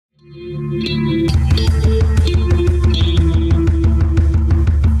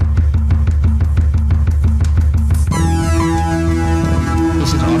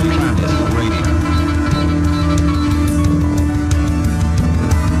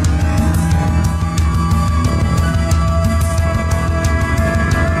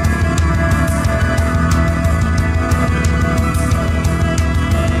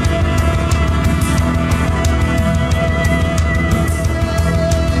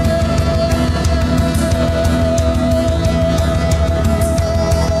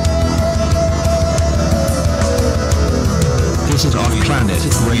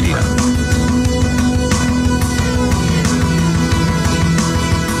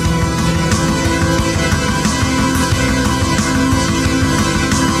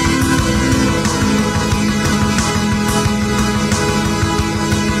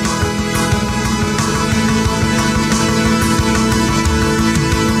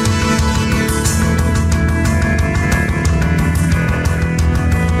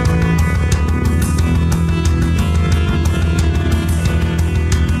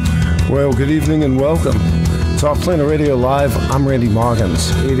Well, good evening and welcome to OffPlanet Radio Live. I'm Randy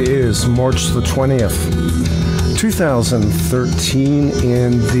Maugans. It is March the 20th, 2013,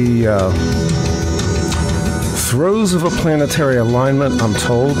 in the throes of a planetary alignment, I'm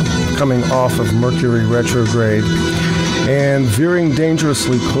told, coming off of Mercury retrograde and veering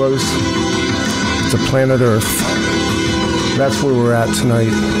dangerously close to planet Earth. That's where we're at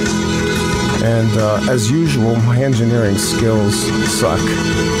tonight. And as usual, my engineering skills suck.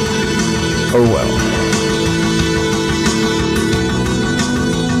 Oh well.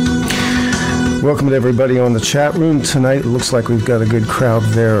 Welcome to everybody on the chat room tonight. It looks like we've got a good crowd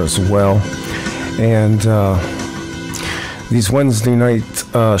there as well. And these Wednesday night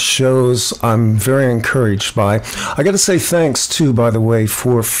shows I'm very encouraged by. I got to say thanks too, by the way,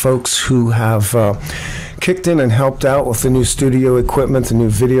 for folks who have kicked in and helped out with the new studio equipment, the new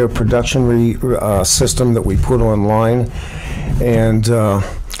video production system that we put online. And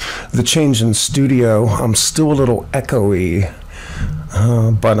the change in studio, I'm still a little echoey,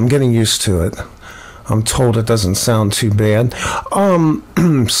 but I'm getting used to it. I'm told it doesn't sound too bad.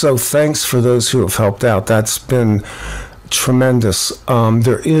 So thanks for those who have helped out. That's been tremendous.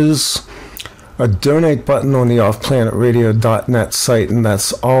 There is a donate button on the offplanetradio.net site, and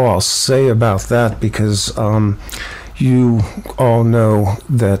that's all I'll say about that, because you all know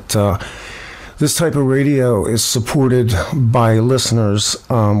that this type of radio is supported by listeners.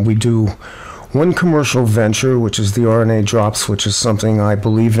 We do one commercial venture, which is the RNA drops, which is something I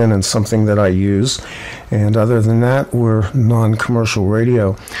believe in and something that I use. And other than that, we're non-commercial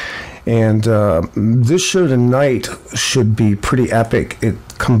radio. And this show tonight should be pretty epic. It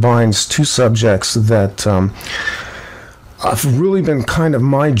combines two subjects that have really been kind of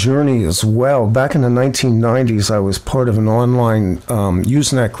my journey as well. Back in the 1990s, I was part of an online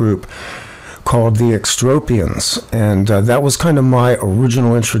Usenet group called the Extropians, and that was kind of my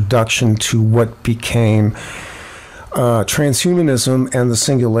original introduction to what became transhumanism and the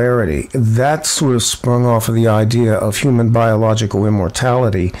singularity. That sort of sprung off of the idea of human biological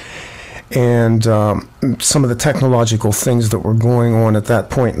immortality and some of the technological things that were going on at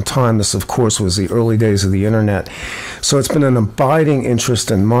that point in time. This, of course, was the early days of the internet. So it's been an abiding interest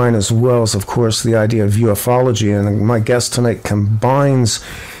in mine, as well as, of course, the idea of ufology. And my guest tonight combines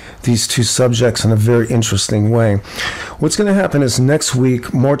these two subjects in a very interesting way. What's going to happen is next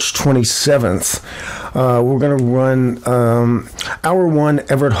week, March 27th, we're going to run hour one.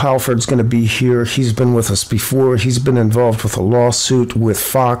 Everett Halford's going to be here. He's been with us before. He's been involved with a lawsuit with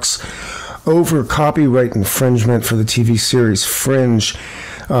Fox over copyright infringement for the TV series Fringe,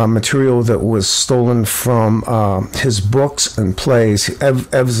 material that was stolen from his books and plays.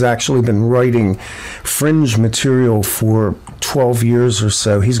 Ev's actually been writing Fringe material for 12 years or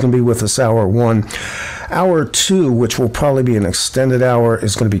so. He's going to be with us hour one. Hour two, which will probably be an extended hour,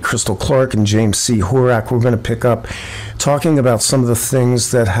 is going to be Crystal Clark and James C. Horak. We're going to pick up talking about some of the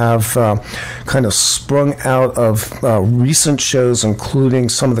things that have kind of sprung out of recent shows, including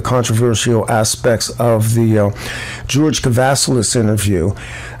some of the controversial aspects of the George Kavassilis interview.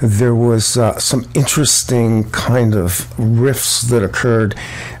 There was some interesting kind of riffs that occurred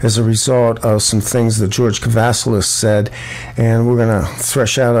as a result of some things that George Kavassilis said, and we're going to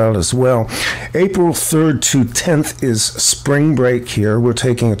thresh out as well. April 3rd to 10th is spring break here. We're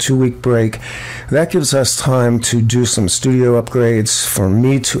taking a 2-week break. That gives us time to do some studio upgrades, for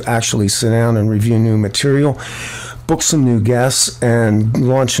me to actually sit down and review new material, book some new guests, and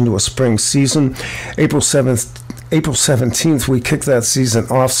launch into a spring season. April 17th, we kick that season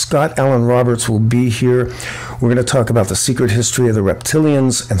off. Scott Allen Roberts will be here We're going to talk about the secret history of the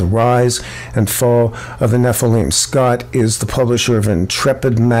reptilians and the rise and fall of the Nephilim. Scott is the publisher of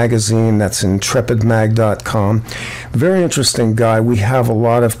Intrepid magazine. That's intrepidmag.com. Very interesting guy. We have a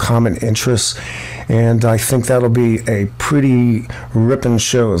lot of common interests, and I think that'll be a pretty ripping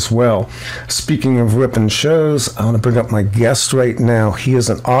show as well. Speaking of ripping shows, I want to bring up my guest right now. He is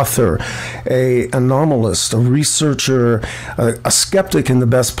an author, a anomalist, a researcher, a skeptic in the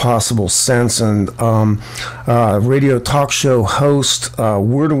best possible sense, and radio talk show host.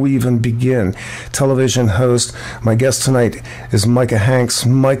 Where do we even begin? Television host. My guest tonight is Micah Hanks.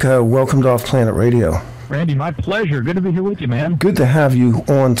 Micah, welcome to OffPlanet Radio. Randy, my pleasure. Good to be here with you, man. Good to have you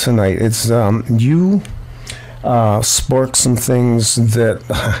on tonight. It's you spark some things that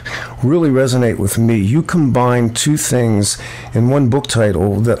really resonate with me. You combine two things in one book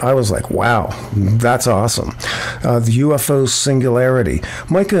title that I was like, wow, that's awesome. The UFO Singularity.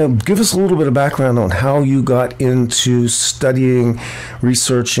 Micah, give us a little bit of background on how you got into studying,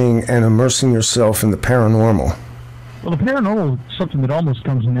 researching, and immersing yourself in the paranormal. Well, the paranormal is something that almost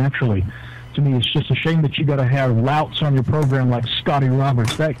comes naturally to me. It's just a shame that you got to have louts on your program like Scotty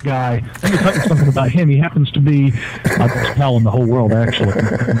Roberts. That guy, let me tell you something about him. He happens to be my best pal in the whole world, actually.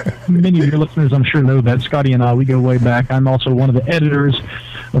 Many of your listeners, I'm sure, know that. Scotty and I, we go way back. I'm also one of the editors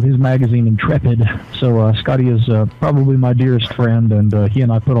of his magazine, Intrepid. So Scotty is probably my dearest friend, and he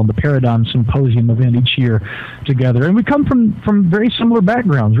and I put on the Paradigm Symposium event each year together. And we come from very similar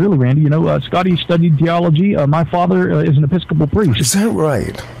backgrounds, really, Randy. You know, Scotty studied theology. My father is an Episcopal priest. Is that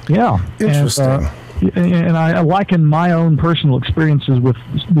right? Yeah. Interesting. And I liken my own personal experiences with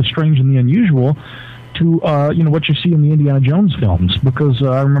the strange and the unusual to what you see in the Indiana Jones films, because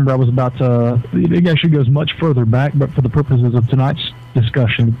I remember I was about it actually goes much further back, but for the purposes of tonight's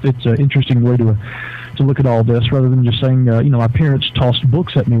discussion, it's an interesting way to look at all this, rather than just saying my parents tossed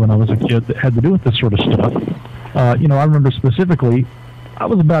books at me when I was a kid that had to do with this sort of stuff. I remember specifically, I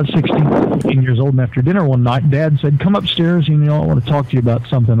was about 16 years old, and after dinner one night, Dad said, "Come upstairs, I want to talk to you about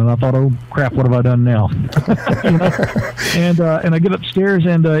something." And I thought, "Oh crap, what have I done now?" And I get upstairs,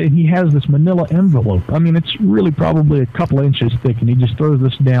 and he has this manila envelope. I mean, it's really probably a couple of inches thick, and he just throws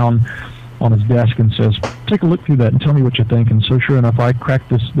this down on his desk and says, "Take a look through that and tell me what you think." And so sure enough, I crack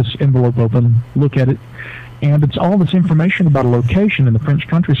this envelope open, look at it, and it's all this information about a location in the French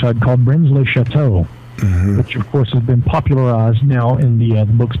countryside called Braine-le-Château. Mm-hmm. Which, of course, has been popularized now in the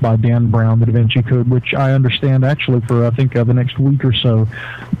books by Dan Brown, The Da Vinci Code, which I understand actually for, I think, the next week or so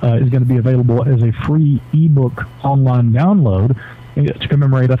is going to be available as a free ebook online download to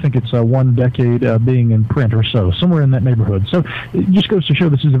commemorate, I think it's 1 decade being in print or so, somewhere in that neighborhood. So it just goes to show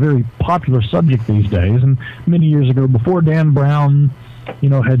this is a very popular subject these days. And many years ago, before Dan Brown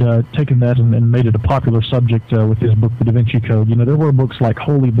had taken that and made it a popular subject with his book, The Da Vinci Code. There were books like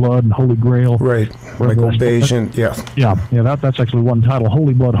Holy Blood and Holy Grail. Right. Michael Bajan, Yeah, that's actually one title,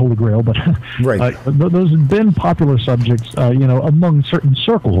 Holy Blood, Holy Grail. But right. Those have been popular subjects, among certain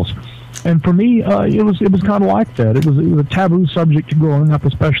circles. And for me, it was kind of like that. It was a taboo subject growing up,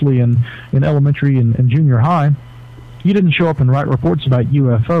 especially in elementary and junior high. You didn't show up and write reports about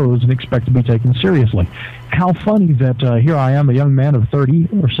UFOs and expect to be taken seriously. How funny that here I am, a young man of 30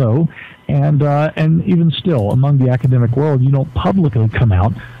 or so, and even still, among the academic world, you don't publicly come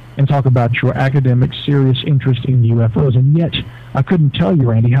out and talk about your academic, serious interest in UFOs. And yet, I couldn't tell you,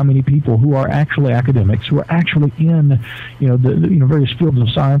 Randy, how many people who are actually academics, who are actually in, the various fields of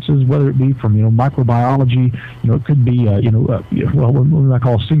sciences, whether it be from, microbiology, it could be, what I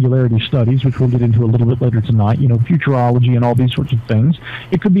call singularity studies, which we'll get into a little bit later tonight, futurology and all these sorts of things.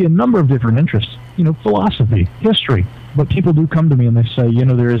 It could be a number of different interests, philosophy, history. But people do come to me and they say,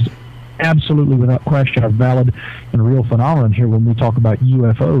 there is absolutely, without question, a valid and real phenomenon here when we talk about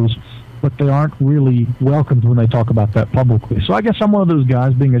UFOs, but they aren't really welcomed when they talk about that publicly. So I guess I'm one of those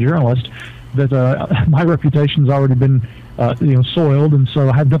guys, being a journalist, that my reputation's already been soiled, and so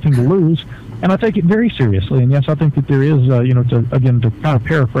I have nothing to lose, and I take it very seriously. And yes, I think that there is, to kind of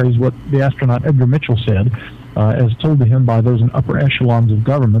paraphrase what the astronaut Edgar Mitchell said, as told to him by those in upper echelons of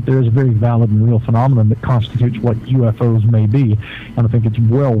government, there is a very valid and real phenomenon that constitutes what UFOs may be, and I think it's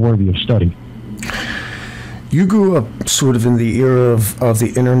well worthy of study. You grew up sort of in the era of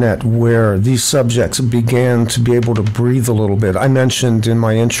the internet where these subjects began to be able to breathe a little bit. I mentioned in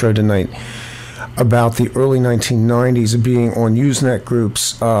my intro tonight about the early 1990s being on Usenet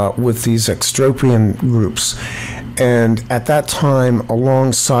groups with these extropian groups. And at that time,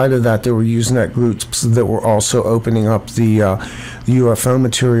 alongside of that, there were Usenet groups that were also opening up the UFO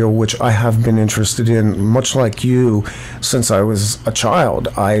material, which I have been interested in, much like you, since I was a child.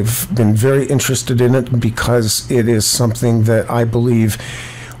 I've been very interested in it because it is something that I believe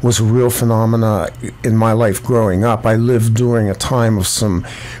was a real phenomena in my life growing up. I lived during a time of some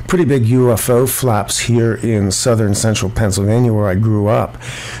pretty big UFO flaps here in southern central Pennsylvania where I grew up.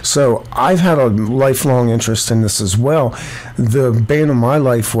 So I've had a lifelong interest in this as well. The bane of my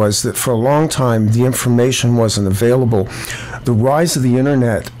life was that for a long time the information wasn't available. The rise of the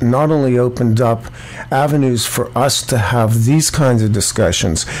internet not only opened up avenues for us to have these kinds of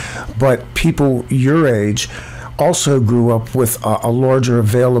discussions, but people your age also grew up with a larger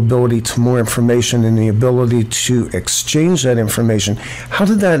availability to more information and the ability to exchange that information. How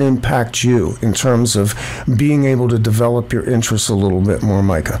did that impact you in terms of being able to develop your interests a little bit more,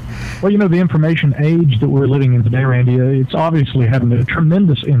 Micah? Well, the information age that we're living in today, Randy, it's obviously having a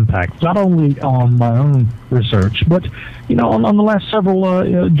tremendous impact, not only on my own research, but, on the last several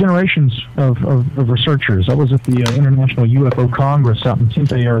generations of researchers. I was at the International UFO Congress out in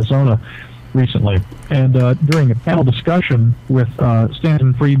Tempe, Arizona, recently, and during a panel discussion with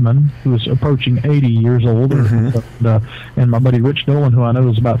Stanton Friedman, who is approaching 80 years old, and my buddy Rich Dolan, who I know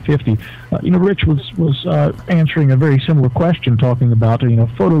is about 50. Rich was answering a very similar question, talking about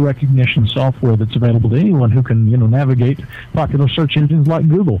photo recognition software that's available to anyone who can navigate popular search engines like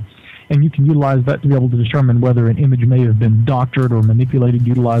Google. And you can utilize that to be able to determine whether an image may have been doctored or manipulated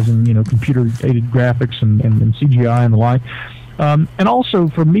utilizing computer-aided graphics and CGI and the like. And also,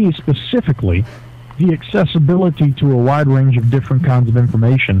 for me specifically, the accessibility to a wide range of different kinds of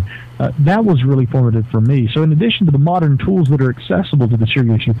information, that was really formative for me. So in addition to the modern tools that are accessible to the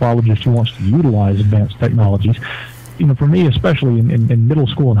serious ufologist who wants to utilize advanced technologies, for me, especially in middle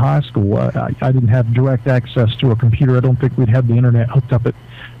school and high school, I didn't have direct access to a computer. I don't think we'd have the internet hooked up at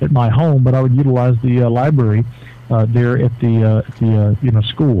my home, but I would utilize the library there at the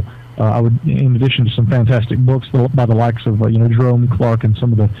school. I would, in addition to some fantastic books by the likes of Jerome Clark and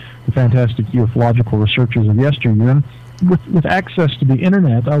some of the fantastic ufological researchers of yesteryear, with access to the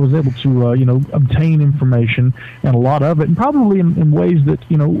internet, I was able to obtain information, and a lot of it, and probably in ways that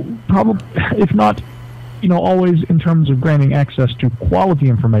probably, if not always in terms of granting access to quality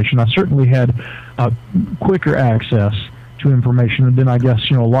information, I certainly had quicker access to information than I guess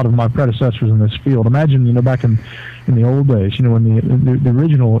a lot of my predecessors in this field. Imagine back in the old days, when the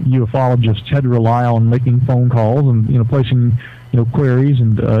original ufologists had to rely on making phone calls and placing queries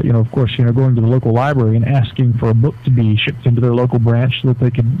and of course going to the local library and asking for a book to be shipped into their local branch so that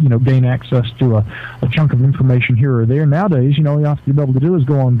they could gain access to a chunk of information here or there. Nowadays, all you have to be able to do is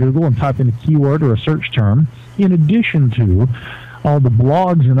go on Google and type in a keyword or a search term, in addition to all the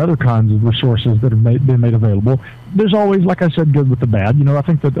blogs and other kinds of resources that have been made available. There's always, like I said, good with the bad. I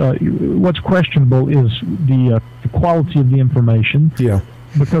think that what's questionable is the quality of the information. Yeah.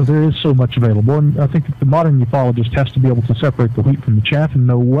 Because there is so much available, and I think that the modern ufologist has to be able to separate the wheat from the chaff and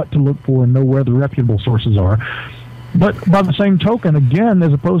know what to look for and know where the reputable sources are. But by the same token, again,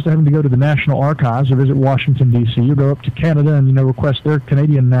 as opposed to having to go to the National Archives or visit Washington, D.C., or go up to Canada and request their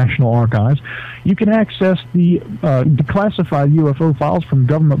Canadian National Archives, you can access the declassified UFO files from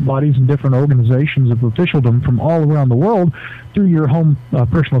government bodies and different organizations of officialdom from all around the world through your home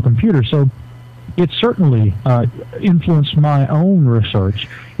personal computer. So it certainly influenced my own research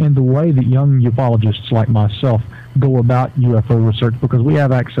in the way that young ufologists like myself go about UFO research, because we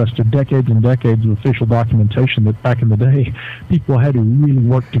have access to decades and decades of official documentation that back in the day people had to really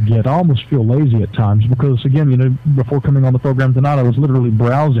work to get. I almost feel lazy at times because, again, before coming on the program tonight, I was literally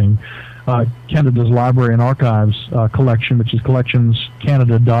browsing Canada's Library and Archives collection, which is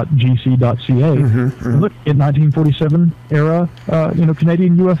collectionscanada.gc.ca. Look at 1947 era,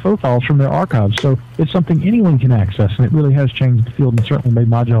 Canadian UFO files from their archives. So it's something anyone can access, and it really has changed the field and certainly made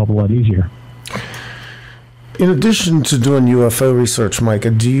my job a lot easier. In addition to doing UFO research,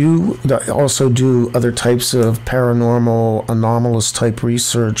 Micah, do you also do other types of paranormal, anomalous type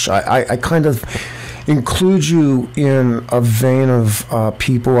research? I kind of include you in a vein of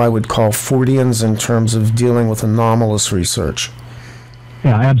people I would call Forteans in terms of dealing with anomalous research.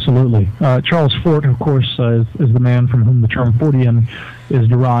 Yeah, absolutely. Charles Fort, of course, is the man from whom the term Fortean is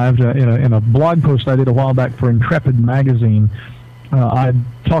derived. In a blog post I did a while back for Intrepid magazine, I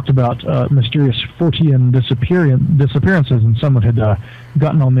talked about mysterious Fortean disappearances, and someone had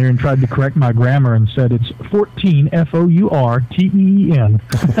gotten on there and tried to correct my grammar and said it's 14, F-O-U-R-T-E-E-N.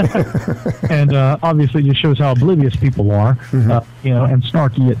 And obviously it just shows how oblivious people are, and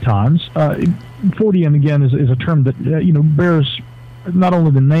snarky at times. Fortean, again, is a term that, bears not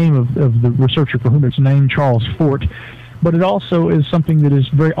only the name of the researcher for whom it's named, Charles Fort, but it also is something that is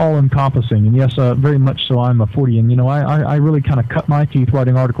very all-encompassing. And yes, very much so I'm a Fortean. I really kind of cut my teeth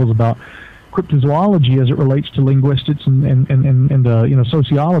writing articles about cryptozoology as it relates to linguistics and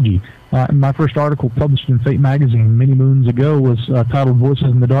sociology. My first article published in Fate magazine many moons ago was titled "Voices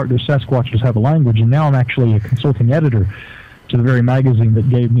in the Dark: Do Sasquatches Have a Language?" And now I'm actually a consulting editor to the very magazine that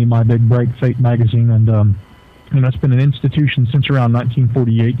gave me my big break, Fate magazine, and it's been an institution since around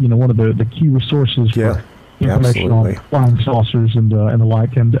 1948. One of the key resources for information on flying saucers and the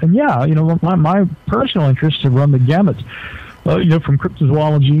like. And my personal interests have run the gamut. From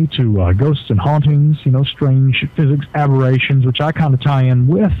cryptozoology to ghosts and hauntings, strange physics aberrations, which I kind of tie in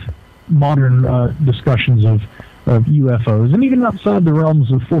with modern discussions of UFOs, and even outside the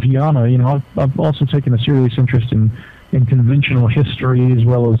realms of Fortean. I've also taken a serious interest in conventional history as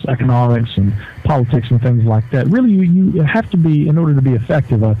well as economics and politics and things like that. Really, you have to be, in order to be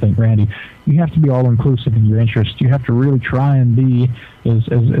effective, I think, Randy, you have to be all-inclusive in your interest. You have to really try and be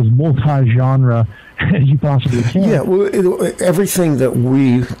as multi-genre as you possibly can. Yeah, well, everything that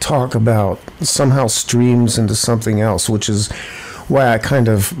we talk about somehow streams into something else, which is why I kind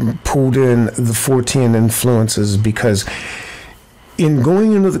of pulled in the Fortean influences, because in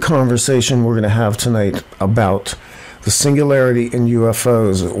going into the conversation we're going to have tonight about the singularity in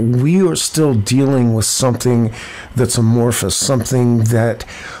UFOs, we are still dealing with something that's amorphous, something that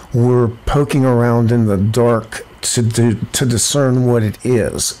we're poking around in the dark to discern what it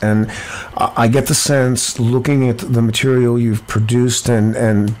is. And I get the sense, looking at the material you've produced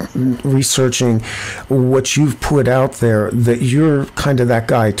and researching what you've put out there, that you're kind of that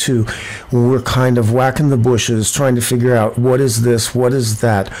guy too. We're kind of whacking the bushes, trying to figure out what is this, what is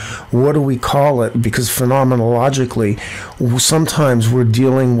that, what do we call it? Because phenomenologically, sometimes we're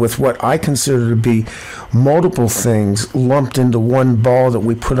dealing with what I consider to be multiple things lumped into one ball that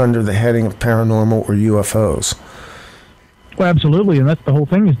we put under the heading of paranormal or UFOs. Well, absolutely, and that's the whole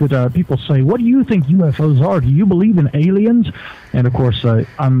thing, is that people say, what do you think UFOs are? Do you believe in aliens? And, of course,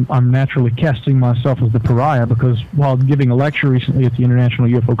 I'm naturally casting myself as the pariah, because while giving a lecture recently at the International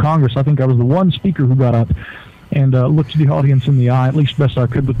UFO Congress, I think I was the one speaker who got up and looked the audience in the eye, at least best I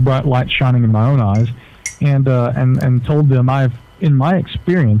could, with bright lights shining in my own eyes, and told them in my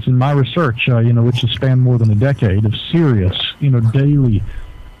experience, in my research, which has spanned more than a decade of serious, daily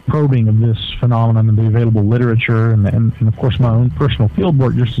probing of this phenomenon and the available literature and of course my own personal field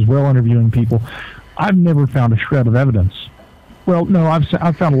work just as well, interviewing people, I've never found a shred of evidence. Well, no,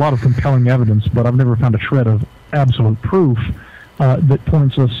 I've found a lot of compelling evidence, but I've never found a shred of absolute proof that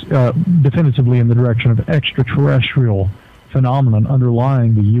points us definitively in the direction of extraterrestrial phenomenon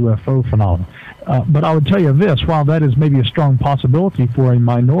underlying the UFO phenomenon. But I would tell you this, while that is maybe a strong possibility for a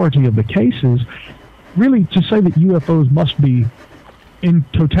minority of the cases, really to say that UFOs must be in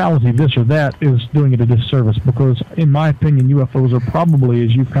totality this or that is doing it a disservice, because in my opinion UFOs are probably,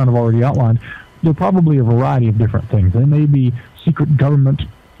 as you've kind of already outlined, they're probably a variety of different things. They may be secret government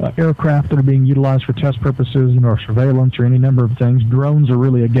aircraft that are being utilized for test purposes, or surveillance, or any number of things. Drones are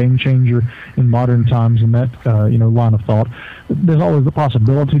really a game changer in modern times in that line of thought. There's always the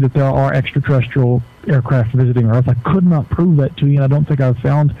possibility that there are extraterrestrial aircraft visiting Earth. I could not prove that to you, and I don't think I've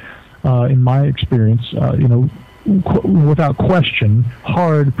found in my experience without question,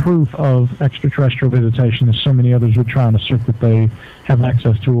 hard proof of extraterrestrial visitation, as so many others would try and assert that they have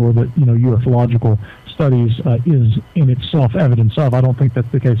access to, or that ufological studies is in itself evidence of. I don't think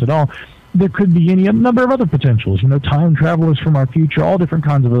that's the case at all. There could be any number of other potentials, time travelers from our future, all different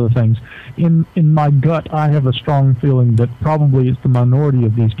kinds of other things. In my gut, I have a strong feeling that probably it's the minority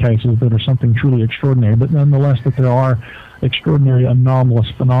of these cases that are something truly extraordinary, but nonetheless that there are extraordinary anomalous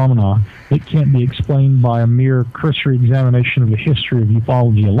phenomena that can't be explained by a mere cursory examination of the history of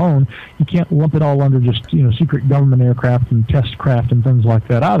ufology alone. You can't lump it all under just secret government aircraft and test craft and things like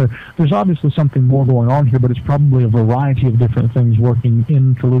that either. There's obviously something more going on here, but it's probably a variety of different things working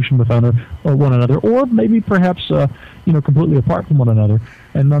in collusion with one another, or maybe perhaps completely apart from one another,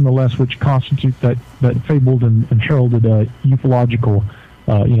 and nonetheless which constitute that fabled and heralded ufological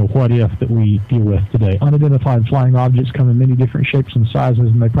what if that we deal with today. Unidentified flying objects come in many different shapes and sizes,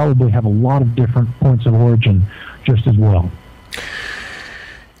 and they probably have a lot of different points of origin just as well.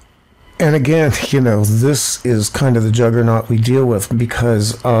 And again, this is kind of the juggernaut we deal with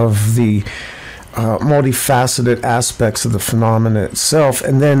because of the multifaceted aspects of the phenomenon itself,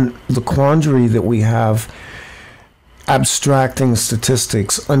 and then the quandary that we have abstracting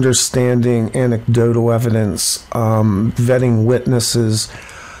statistics, understanding anecdotal evidence, vetting witnesses.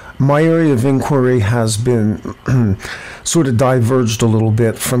 My area of inquiry has been sort of diverged a little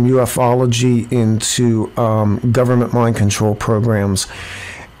bit from ufology into government mind control programs.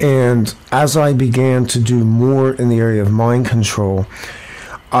 And as I began to do more in the area of mind control,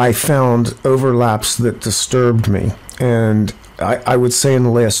 I found overlaps that disturbed me. And I would say in the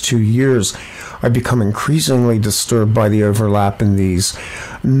last 2 years, I've become increasingly disturbed by the overlap in these,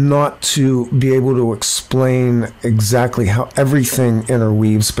 not to be able to explain exactly how everything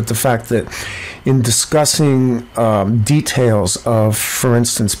interweaves, but the fact that in discussing details of, for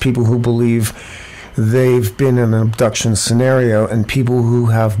instance, people who believe they've been in an abduction scenario and people who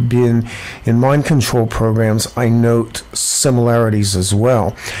have been in mind control programs, I note similarities as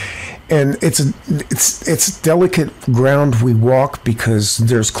well. And it's delicate ground we walk, because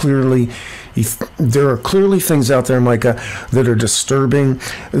there are clearly things out there, Micah, that are disturbing,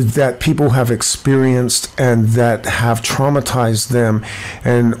 that people have experienced and that have traumatized them.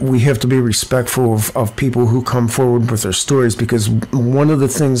 And we have to be respectful of people who come forward with their stories, because one of the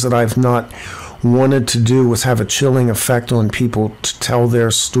things that I've not wanted to do was have a chilling effect on people to tell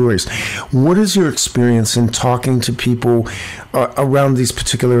their stories. What is your experience in talking to people around these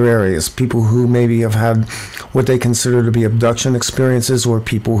particular areas? People who maybe have had what they consider to be abduction experiences, or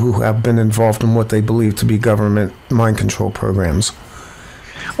people who have been involved in what they believe to be government mind control programs?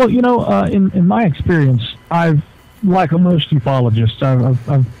 Well, in my experience, I've, like most ufologists, I've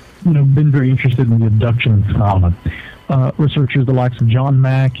been very interested in the abduction phenomenon. Researchers the likes of John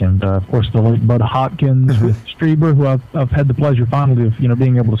Mack and, of course, the late Bud Hopkins with Strieber, who I've had the pleasure finally of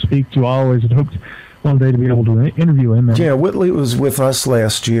being able to speak to. I always had hoped one day to be able to interview him. And, yeah, Whitley was with us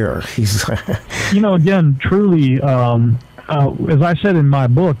last year. He's again, truly, as I said in my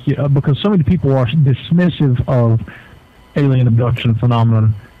book, because so many people are dismissive of alien abduction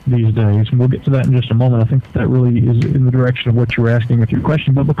phenomenon these days, and we'll get to that in just a moment. I think that really is in the direction of what you were asking with your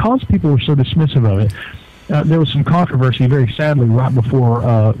question. But because people are so dismissive of it, there was some controversy, very sadly, right before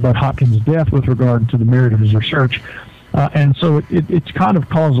Bud Hopkins' death with regard to the merit of his research. And so it's kind of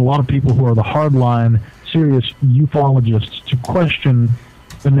caused a lot of people who are the hardline, serious ufologists to question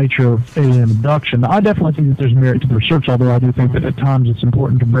the nature of alien abduction. I definitely think that there's merit to the research, although I do think that at times it's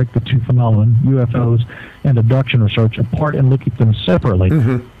important to break the two phenomena, UFOs and abduction research, apart and look at them separately.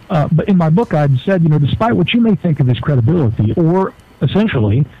 Mm-hmm. But in my book, I'd said, despite what you may think of his credibility, or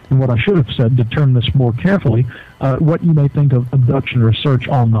essentially, and what I should have said to term this more carefully, what you may think of abduction research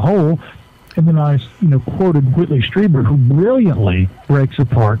on the whole. And then I, quoted Whitley Strieber, who brilliantly breaks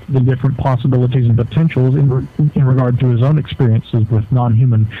apart the different possibilities and potentials in regard to his own experiences with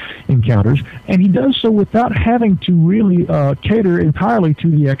non-human encounters. And he does so without having to really cater entirely to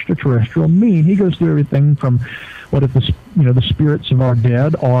the extraterrestrial mean. He goes through everything from what if the spirits of our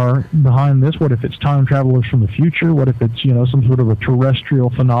dead are behind this? What if it's time travelers from the future? What if it's, some sort of a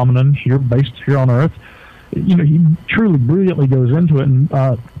terrestrial phenomenon based here on Earth? He truly brilliantly goes into it, and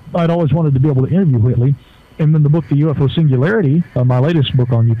I'd always wanted to be able to interview Whitley. And when the book, The UFO Singularity, my latest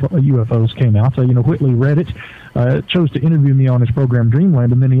book on UFOs came out, Whitley read it, chose to interview me on his program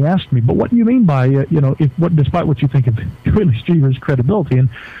Dreamland, and then he asked me, but what do you mean by, despite what you think of Whitley Strieber's credibility? And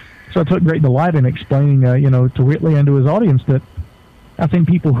so I took great delight in explaining, to Whitley and to his audience that I think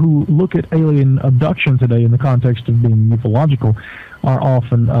people who look at alien abduction today in the context of being ufological are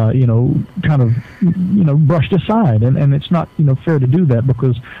often, kind of, brushed aside. And it's not, fair to do that,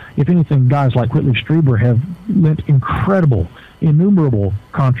 because if anything, guys like Whitley Strieber have lent innumerable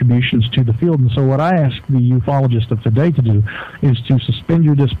contributions to the field. And so what I ask the ufologist of today to do is to suspend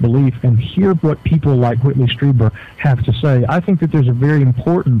your disbelief and hear what people like Whitley Strieber have to say. I think that there's a very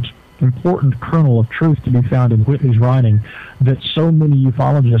important kernel of truth to be found in Whitley's writing that so many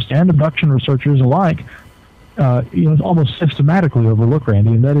ufologists and abduction researchers alike almost systematically overlook,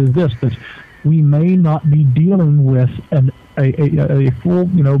 Randy, and that is this, that we may not be dealing with a full,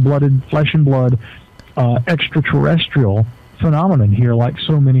 blooded, flesh and blood extraterrestrial phenomenon here, like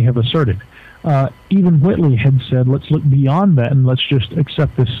so many have asserted. Even Whitley had said, let's look beyond that and let's just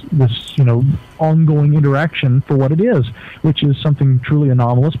accept this ongoing interaction for what it is, which is something truly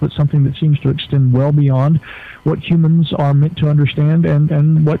anomalous, but something that seems to extend well beyond what humans are meant to understand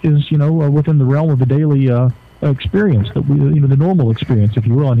and what is, within the realm of the daily experience, that we, the normal experience, if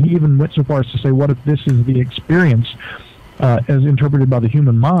you will. And he even went so far as to say, what if this is the experience as interpreted by the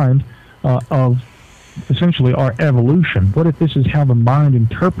human mind of essentially our evolution? What if this is how the mind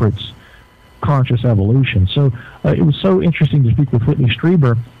interprets conscious evolution? So it was so interesting to speak with Whitley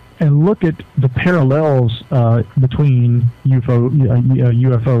Strieber and look at the parallels between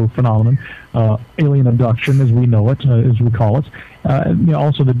UFO phenomenon, alien abduction as we know it, as we call it,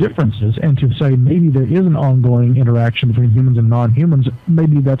 also the differences, and to say maybe there is an ongoing interaction between humans and non-humans.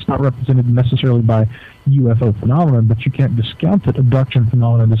 Maybe that's not represented necessarily by UFO phenomenon, but you can't discount that abduction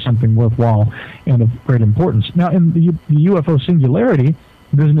phenomenon is something worthwhile and of great importance. Now, in the UFO Singularity,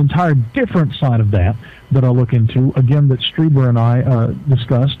 there's an entire different side of that I'll look into, again, that Strieber and I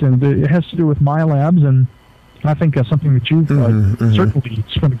discussed, and it has to do with my labs and I think something that you've certainly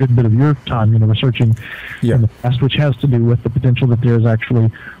spent a good bit of your time, researching in the past, which has to do with the potential that there is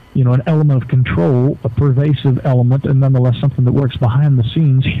actually, an element of control, a pervasive element, and nonetheless something that works behind the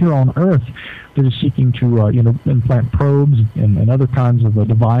scenes here on Earth that is seeking to, implant probes and other kinds of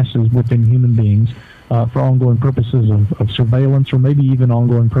devices within human beings for ongoing purposes of surveillance, or maybe even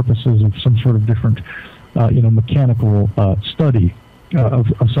ongoing purposes of some sort of different, mechanical study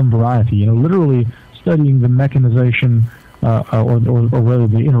of some variety. Literally studying the mechanization or rather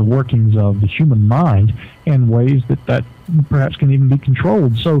the inner workings of the human mind in ways that perhaps can even be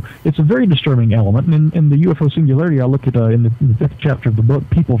controlled. So it's a very disturbing element. And in the UFO Singularity, I look at, in the 5th chapter of the book,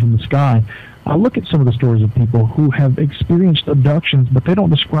 People from the Sky, I look at some of the stories of people who have experienced abductions, but they don't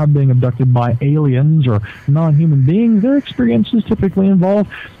describe being abducted by aliens or non-human beings. Their experiences typically involve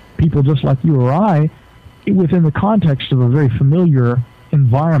people just like you or I within the context of a very familiar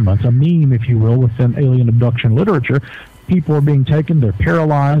environment, a meme, if you will, within alien abduction literature. People are being taken, they're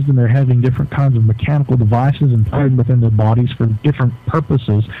paralyzed, and they're having different kinds of mechanical devices implanted within their bodies for different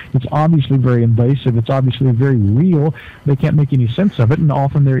purposes. It's obviously very invasive. It's obviously very real. They can't make any sense of it, and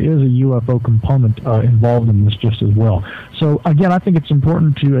often there is a UFO component involved in this just as well. So, again, I think it's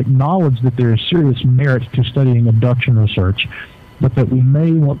important to acknowledge that there is serious merit to studying abduction research, but that we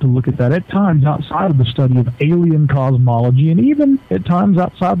may want to look at that at times outside of the study of alien cosmology, and even at times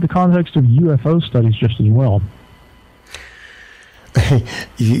outside the context of UFO studies just as well.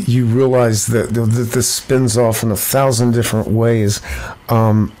 You realize that this spins off in 1,000 different ways.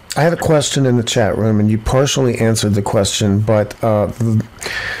 I had a question in the chat room, and you partially answered the question, but the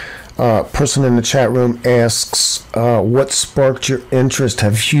person in the chat room asks, what sparked your interest?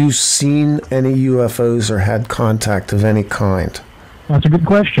 Have you seen any UFOs or had contact of any kind? That's a good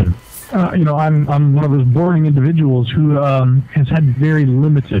question. I'm one of those boring individuals who has had very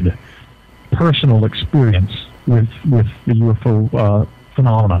limited personal experience with the UFO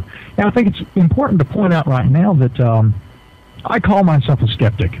phenomenon. And I think it's important to point out right now that I call myself a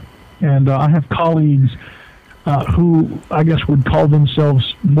skeptic. And I have colleagues who I guess would call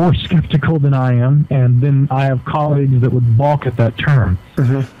themselves more skeptical than I am, and then I have colleagues that would balk at that term.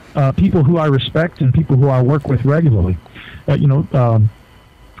 People who I respect and people who I work with regularly. I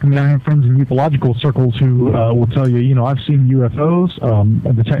have friends in ufological circles who will tell you, I've seen UFOs. And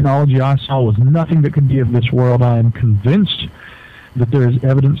the technology I saw was nothing that could be of this world. I am convinced that there is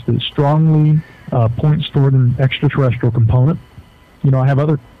evidence that strongly points toward an extraterrestrial component. I have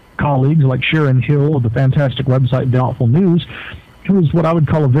other colleagues like Sharon Hill of the fantastic website Doubtful News, who is what I would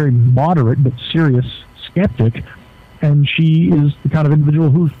call a very moderate but serious skeptic. And she is the kind of individual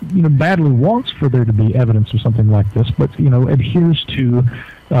who, badly wants for there to be evidence of something like this, but, adheres to,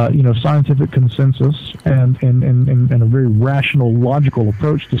 scientific consensus and a very rational, logical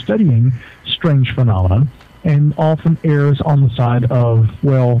approach to studying strange phenomena, and often errs on the side of,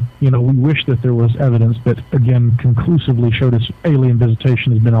 we wish that there was evidence that, again, conclusively showed us alien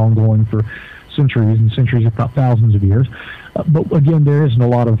visitation has been ongoing for centuries and centuries, if not thousands of years. But, again, there isn't a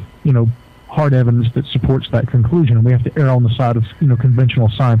lot of, hard evidence that supports that conclusion, and we have to err on the side of conventional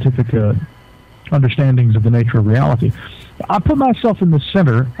scientific understandings of the nature of reality. I put myself in the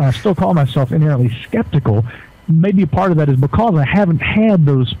center. I still call myself inherently skeptical. Maybe a part of that is because I haven't had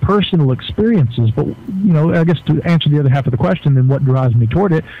those personal experiences. But I guess to answer the other half of the question, then what drives me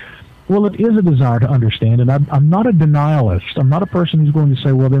toward it? Well, it is a desire to understand, and I'm not a denialist. I'm not a person who's going to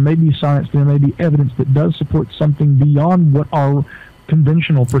say, well, there may be science, there may be evidence that does support something beyond what our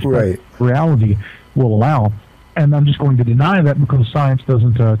conventional perspective of reality will allow, and I'm just going to deny that because science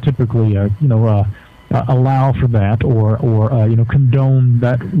doesn't typically, allow for that or condone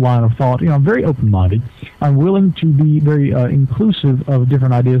that line of thought. I'm very open-minded. I'm willing to be very inclusive of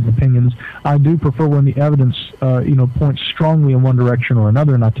different ideas and opinions. I do prefer when the evidence, points strongly in one direction or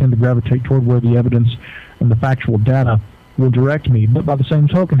another, and I tend to gravitate toward where the evidence and the factual data will direct me. But by the same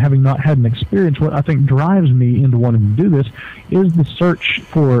token, having not had an experience, what I think drives me into wanting to do this is the search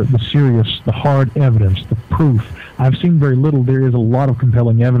for the serious, the hard evidence, the proof. I've seen very little. There is a lot of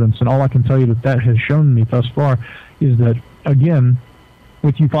compelling evidence, and all I can tell you that has shown me thus far is that, again,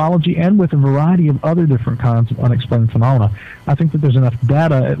 with ufology and with a variety of other different kinds of unexplained phenomena, I think that there's enough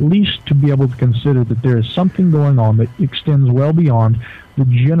data at least to be able to consider that there is something going on that extends well beyond the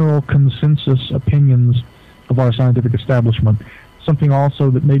general consensus opinions of our scientific establishment, something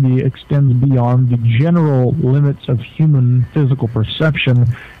also that maybe extends beyond the general limits of human physical perception,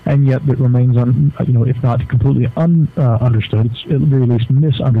 and yet that remains, if not completely understood, it's at the very least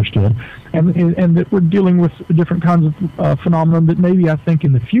misunderstood, and that we're dealing with different kinds of phenomena that maybe I think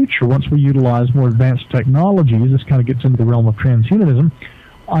in the future, once we utilize more advanced technologies, this kind of gets into the realm of trans-humanism,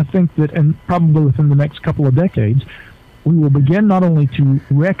 I think that, and probably within the next couple of decades, we will begin not only to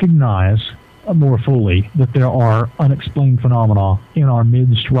recognize more fully that there are unexplained phenomena in our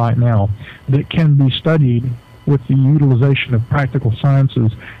midst right now that can be studied with the utilization of practical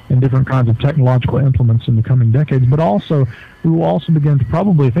sciences and different kinds of technological implements in the coming decades, but also we will also begin to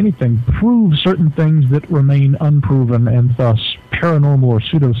probably, if anything, prove certain things that remain unproven and thus paranormal or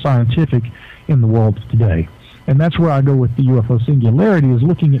pseudoscientific in the world today. And that's where I go with the UFO Singularity, is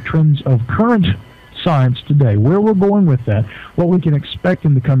looking at trends of current science today, where we're going with that, what we can expect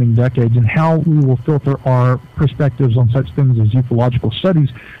in the coming decades, and how we will filter our perspectives on such things as ufological studies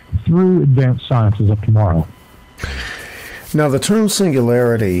through advanced sciences of tomorrow. Now, the term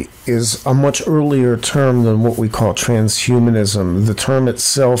singularity is a much earlier term than what we call transhumanism. The term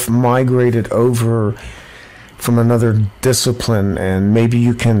itself migrated over from another discipline, and maybe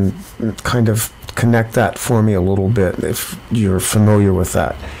you can kind of connect that for me a little bit if you're familiar with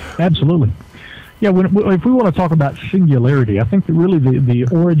that. Absolutely. Yeah, if we want to talk about singularity, I think that really the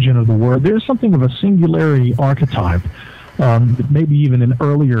origin of the word, there's something of a singularity archetype, maybe even an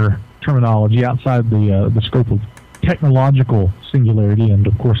earlier terminology outside the scope of technological singularity, and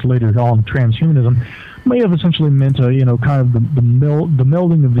of course later on transhumanism, may have essentially meant kind of the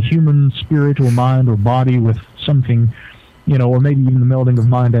melding of the human spirit or mind or body with something, or maybe even the melding of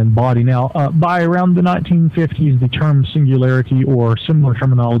mind and body. Now, by around the 1950s, the term singularity or similar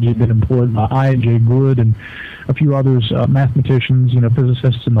terminology had been employed by I.J. Good and a few others, mathematicians,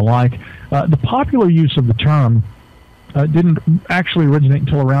 physicists and the like. The popular use of the term didn't actually originate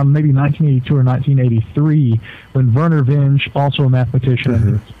until around maybe 1982 or 1983, when Vernor Vinge, also a mathematician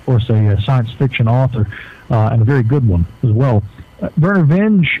and of course a science fiction author, and a very good one as well, Vernor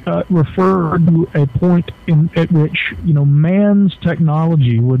Vinge referred to a point at which man's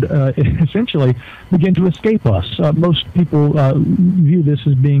technology would essentially begin to escape us. Most people view this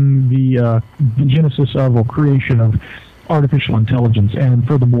as being the genesis of or creation of artificial intelligence, and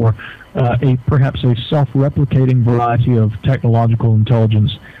furthermore, perhaps a self-replicating variety of technological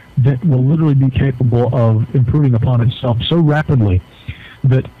intelligence that will literally be capable of improving upon itself so rapidly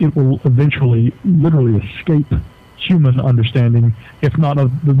that it will eventually literally escape human understanding, if not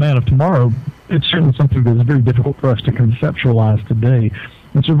of the man of tomorrow. It's certainly something that is very difficult for us to conceptualize today.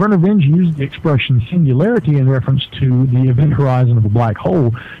 And so Vernor Vinge used the expression singularity in reference to the event horizon of a black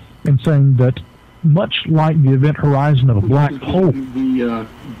hole, and saying that much like the event horizon of a black hole, the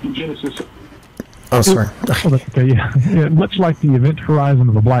genesis. Oh, sorry. Okay, yeah. Much like the event horizon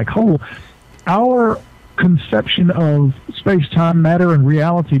of a black hole, our conception of space-time, matter, and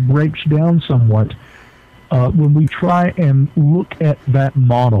reality breaks down somewhat when we try and look at that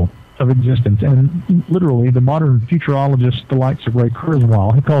model of existence. And literally, the modern futurologist, the likes of Ray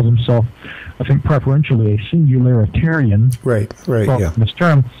Kurzweil, he calls himself, I think, preferentially a singularitarian. Right, yeah. This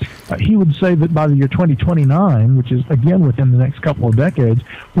term, he would say that by the year 2029, which is again within the next couple of decades,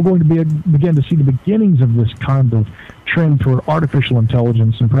 we're going to begin to see the beginnings of this kind of trend toward artificial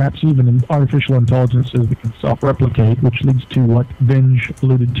intelligence, and perhaps even in artificial intelligences that can self-replicate, which leads to what Vinge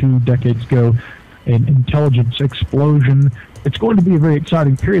alluded to decades ago, an intelligence explosion. It's going to be a very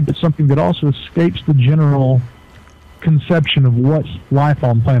exciting period, but something that also escapes the general conception of what life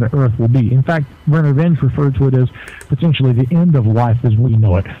on planet Earth will be. In fact, Vernor Vinge referred to it as potentially the end of life as we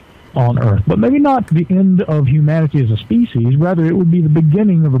know it on Earth. But maybe not the end of humanity as a species, rather it would be the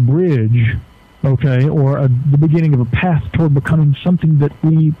beginning of a bridge, okay, or the beginning of a path toward becoming something that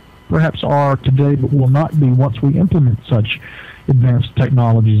we perhaps are today but will not be once we implement such advanced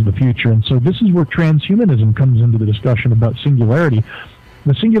technologies in the future. And so this is where transhumanism comes into the discussion about singularity.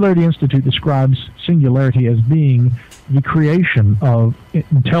 The Singularity Institute describes singularity as being the creation of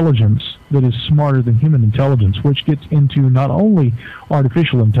intelligence that is smarter than human intelligence, which gets into not only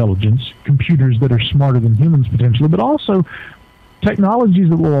artificial intelligence, computers that are smarter than humans potentially, but also technologies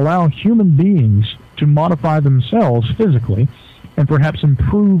that will allow human beings to modify themselves physically and perhaps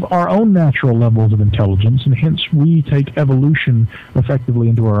improve our own natural levels of intelligence, and hence we take evolution effectively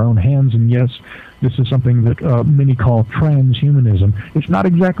into our own hands. And yes, this is something that many call transhumanism. It's not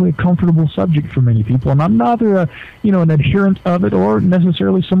exactly a comfortable subject for many people, and I'm neither an adherent of it or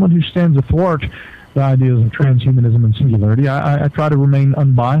necessarily someone who stands athwart the ideas of transhumanism and singularity. I try to remain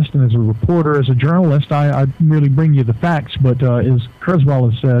unbiased, and as a reporter, as a journalist, I merely bring you the facts. But as Kurzweil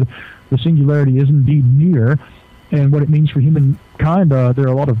has said, the singularity is indeed near, and what it means for humankind, there are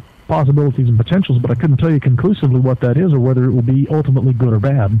a lot of possibilities and potentials, but I couldn't tell you conclusively what that is or whether it will be ultimately good or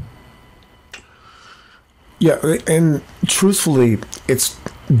bad. Yeah, and truthfully, it's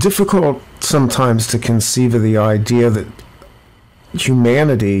difficult sometimes to conceive of the idea that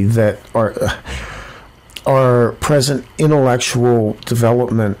humanity, that our present intellectual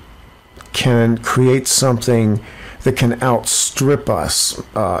development can create something that can outstrip us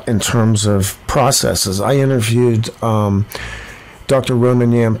in terms of processes. I interviewed Dr.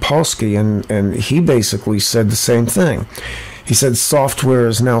 Roman Yampolsky, and he basically said the same thing. He said software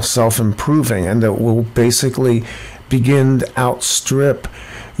is now self-improving, and that will basically begin to outstrip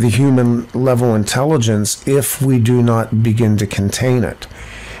the human level intelligence if we do not begin to contain it.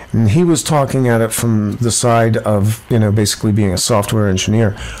 And he was talking at it from the side of, basically being a software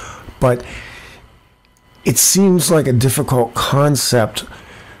engineer. But it seems like a difficult concept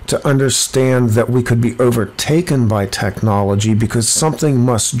to understand that we could be overtaken by technology, because something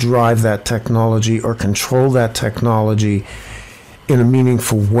must drive that technology or control that technology in a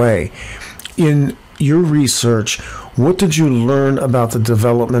meaningful way. In your research, what did you learn about the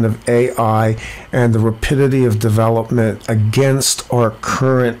development of AI and the rapidity of development against our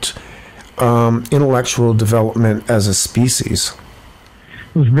current intellectual development as a species?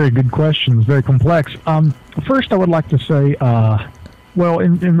 Those are very good questions, very complex. First, I would like to say, well,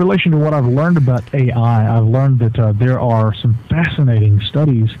 in relation to what I've learned about AI, I've learned that there are some fascinating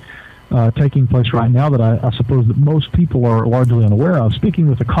studies taking place right now that I suppose that most people are largely unaware of. Speaking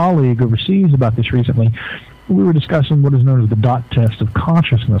with a colleague overseas about this recently, we were discussing what is known as the dot test of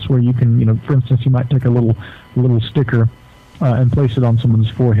consciousness, where you can, for instance, you might take a little sticker and place it on someone's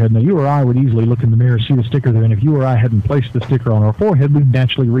forehead. Now, you or I would easily look in the mirror, see the sticker there, and if you or I hadn't placed the sticker on our forehead, we'd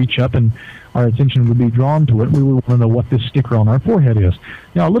naturally reach up and our attention would be drawn to it. We would want to know what this sticker on our forehead is.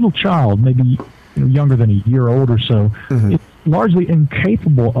 Now, a little child, maybe younger than a year old or so, is largely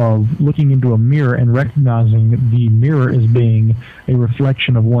incapable of looking into a mirror and recognizing the mirror as being a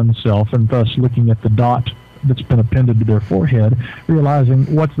reflection of oneself, and thus looking at the dot that's been appended to their forehead, realizing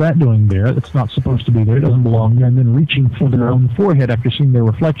what's that doing there? It's not supposed to be there. It doesn't belong there. And then reaching for their own forehead after seeing their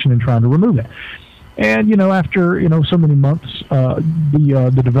reflection and trying to remove it. And, after, so many months,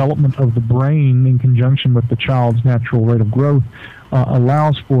 the development of the brain in conjunction with the child's natural rate of growth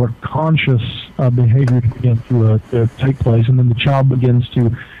allows for conscious behavior to begin to take place. And then the child begins to,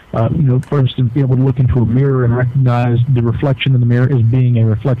 for instance, be able to look into a mirror and recognize the reflection in the mirror as being a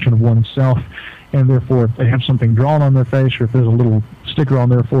reflection of oneself. And therefore, if they have something drawn on their face, or if there's a little sticker on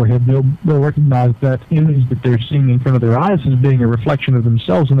their forehead, they'll recognize that image that they're seeing in front of their eyes as being a reflection of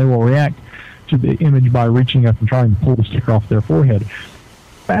themselves, and they will react to the image by reaching up and trying to pull the sticker off their forehead.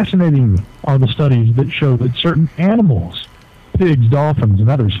 Fascinating are the studies that show that certain animals, pigs, dolphins, and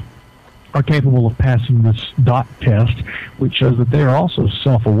others, are capable of passing this dot test, which shows that they are also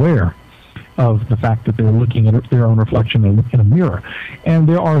self-aware of the fact that they're looking at their own reflection in a mirror. And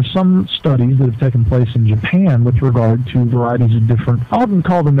there are some studies that have taken place in Japan with regard to varieties of different, I wouldn't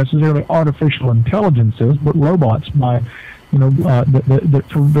call them necessarily artificial intelligences, but robots that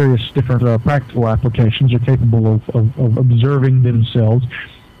for various different practical applications are capable of observing themselves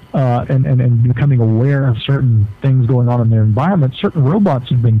and becoming aware of certain things going on in their environment. Certain robots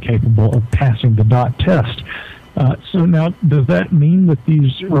have been capable of passing the dot test. So now, does that mean that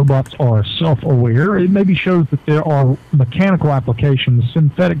these robots are self-aware? It maybe shows that there are mechanical applications,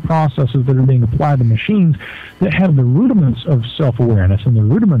 synthetic processes that are being applied to machines that have the rudiments of self-awareness and the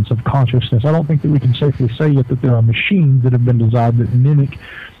rudiments of consciousness. I don't think that we can safely say yet that there are machines that have been designed that mimic,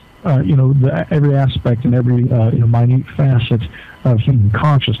 every aspect and every minute facet of human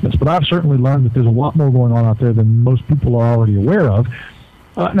consciousness. But I've certainly learned that there's a lot more going on out there than most people are already aware of.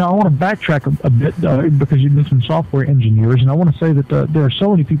 Now, I want to backtrack a bit because you mentioned software engineers, and I want to say that there are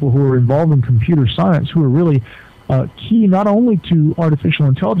so many people who are involved in computer science who are really key not only to artificial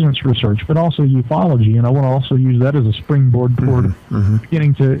intelligence research, but also ufology, and I want to also use that as a springboard toward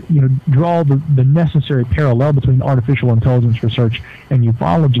beginning to draw the necessary parallel between artificial intelligence research and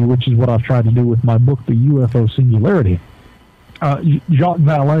ufology, which is what I've tried to do with my book, The UFO Singularity. Jacques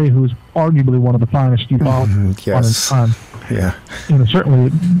Vallée, who is arguably one of the finest ufologists on his time, certainly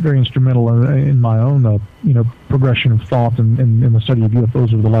very instrumental in my own progression of thought and in the study of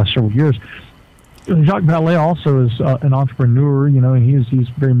UFOs over the last several years. Jacques Vallée also is an entrepreneur, and he's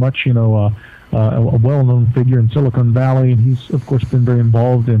very much a well-known figure in Silicon Valley, and he's of course been very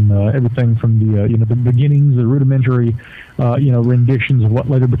involved in everything from the beginnings, the rudimentary renditions of what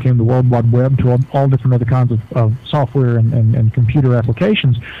later became the World Wide Web to all different other kinds of software and computer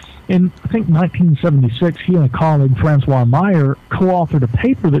applications. In, I think, 1976, he and a colleague, Francois Meyer, co-authored a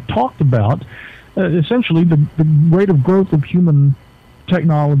paper that talked about essentially the rate of growth of human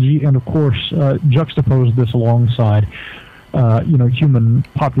technology, and of course juxtaposed this alongside human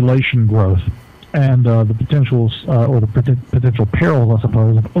population growth and the potentials or the potential perils, I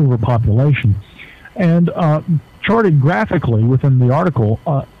suppose, of overpopulation, and charted graphically within the article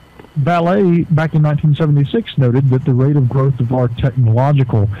Vallée, back in 1976, noted that the rate of growth of our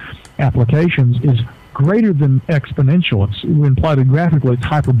technological applications is greater than exponential. It's implied graphically, it's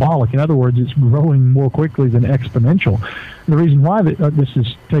hyperbolic. In other words, it's growing more quickly than exponential. The reason why this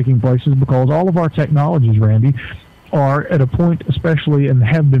is taking place is because all of our technologies, Randy, are at a point, especially, and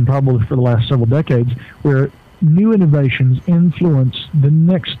have been probably for the last several decades, where new innovations influence the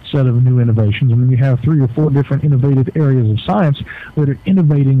next set of new innovations. I mean, you have 3 or 4 different innovative areas of science that are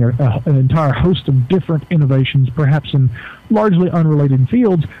innovating an entire host of different innovations, perhaps in largely unrelated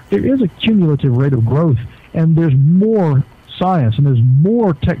fields. There is a cumulative rate of growth, and there's more science, and there's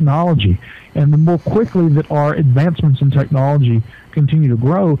more technology. And the more quickly that our advancements in technology continue to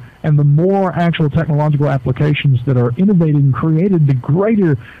grow, and the more actual technological applications that are innovated and created, the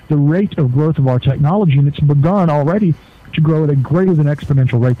greater the rate of growth of our technology, and it's begun already to grow at a greater than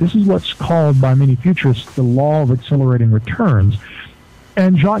exponential rate. This is what's called by many futurists the law of accelerating returns.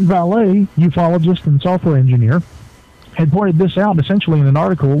 And Jacques Vallée, ufologist and software engineer, had pointed this out essentially in an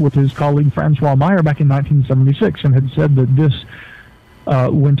article with his colleague Francois Meyer back in 1976, and had said that this,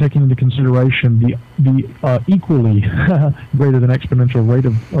 when taking into consideration the equally greater than exponential rate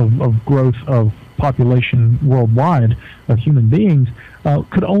of growth of population worldwide of human beings,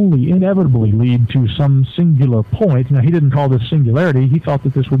 could only inevitably lead to some singular point. Now, he didn't call this singularity. He thought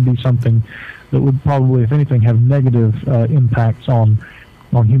that this would be something that would probably, if anything, have negative impacts on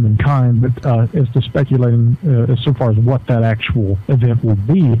humankind, but as to speculating as so far as what that actual event will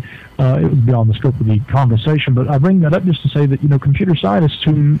be, it was beyond the scope of the conversation. But I bring that up just to say that, computer scientists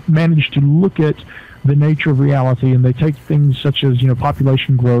who manage to look at the nature of reality, and they take things such as,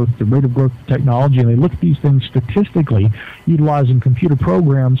 population growth, the rate of growth of technology, and they look at these things statistically, utilizing computer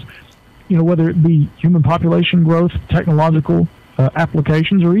programs, whether it be human population growth, technological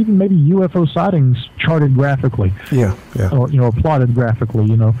applications, or even maybe UFO sightings charted graphically, or plotted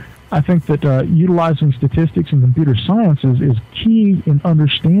graphically. I think that utilizing statistics and computer sciences is key in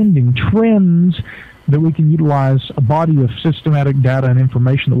understanding trends that we can utilize a body of systematic data and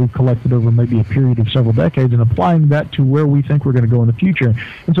information that we've collected over maybe a period of several decades, and applying that to where we think we're going to go in the future.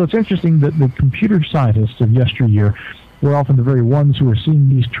 And so it's interesting that the computer scientists of yesteryear were often the very ones who are seeing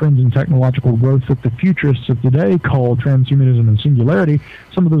these trends in technological growth that the futurists of today call trans-humanism and singularity.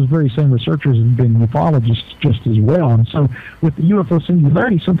 Some of those very same researchers have been ufologists just as well. And so with the UFO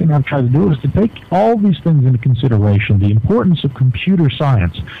singularity, something I've tried to do is to take all these things into consideration: the importance of computer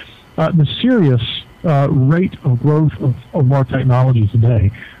science, the serious rate of growth of our technology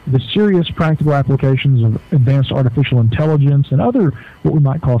today, the serious practical applications of advanced artificial intelligence and other what we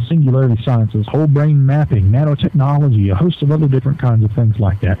might call singularity sciences, whole brain mapping, nanotechnology, a host of other different kinds of things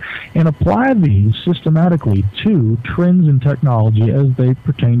like that, and apply these systematically to trends in technology as they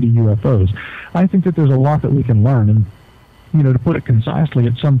pertain to UFOs. I think that there's a lot that we can learn, and to put it concisely,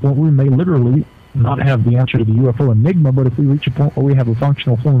 at some point we may literally not have the answer to the UFO enigma, but if we reach a point where we have a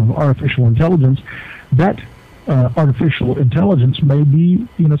functional form of artificial intelligence, that artificial intelligence may be,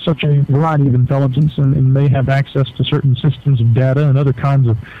 such a variety of intelligence, and may have access to certain systems of data and other kinds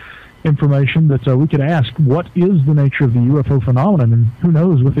of information that we could ask, what is the nature of the UFO phenomenon? And who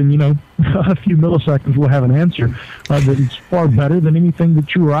knows, within, a few milliseconds we'll have an answer that is far better than anything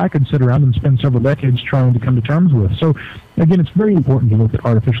that you or I could sit around and spend several decades trying to come to terms with. So, again, it's very important to look at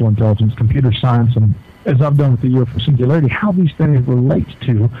artificial intelligence, computer science, and as I've done with the UFO singularity, how these things relate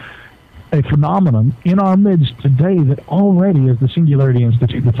to a phenomenon in our midst today that already, as the Singularity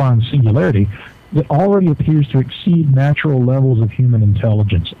Institute defines singularity, that already appears to exceed natural levels of human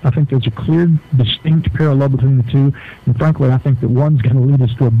intelligence. I think there's a clear, distinct parallel between the two, and frankly, I think that one's going to lead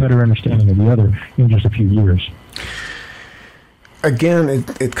us to a better understanding of the other in just a few years. Again,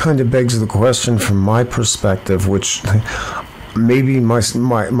 it kind of begs the question from my perspective, which maybe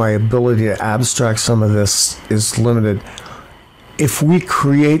my ability to abstract some of this is limited. If we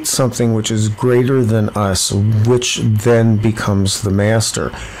create something which is greater than us, which then becomes the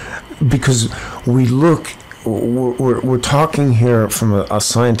master? Because we're talking here from a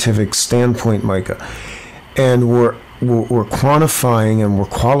scientific standpoint, Micah, and we're quantifying and we're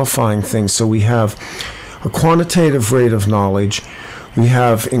qualifying things. So we have a quantitative rate of knowledge, we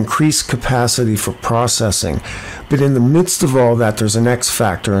have increased capacity for processing, but in the midst of all that, there's an X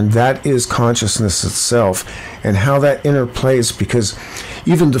factor, and that is consciousness itself, and how that interplays, because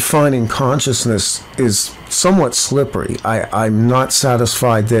even defining consciousness is somewhat slippery. I'm not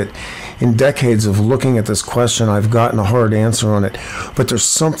satisfied that in decades of looking at this question, I've gotten a hard answer on it, but there's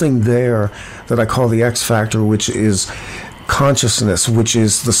something there that I call the X factor, which is consciousness, which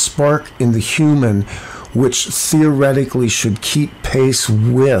is the spark in the human, which theoretically should keep pace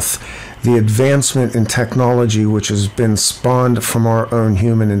with the advancement in technology which has been spawned from our own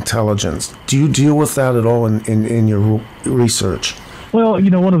human intelligence. Do you deal with that at all in your research? Well,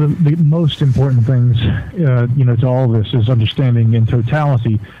 one of the most important things, to all of this is understanding in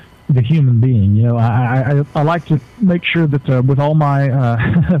totality the human being. I like to make sure that with all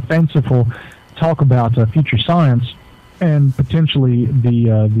my fanciful talk about future science and potentially the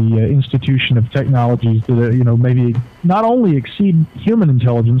institution of technologies that maybe not only exceed human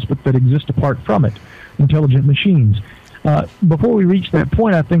intelligence but that exist apart from it, intelligent machines. Before we reach that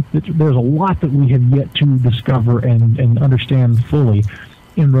point, I think that there's a lot that we have yet to discover and understand fully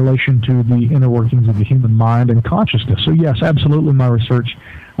in relation to the inner workings of the human mind and consciousness. So yes, absolutely, my research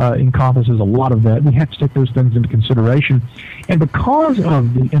encompasses a lot of that. We have to take those things into consideration. And because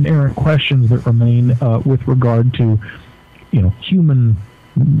of the inherent questions that remain with regard to human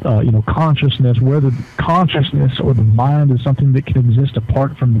consciousness, whether consciousness or the mind is something that can exist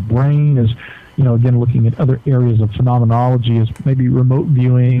apart from the brain, is again, looking at other areas of phenomenology as maybe remote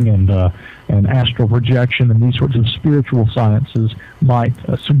viewing and astral projection and these sorts of spiritual sciences might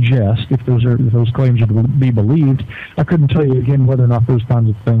suggest, if those claims are to be believed. I couldn't tell you again whether or not those kinds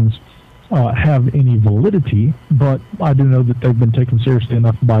of things have any validity, but I do know that they've been taken seriously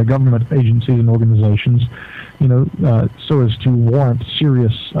enough by government agencies and organizations, so as to warrant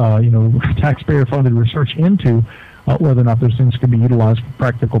serious, taxpayer-funded research into whether or not those things can be utilized for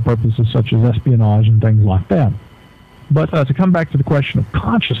practical purposes such as espionage and things like that. But to come back to the question of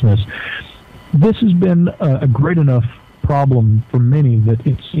consciousness, this has been a great enough problem for many that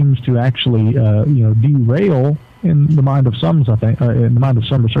it seems to actually, derail in the mind of some, I think, in the mind of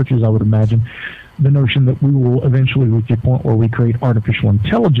some researchers, I would imagine, the notion that we will eventually reach a point where we create artificial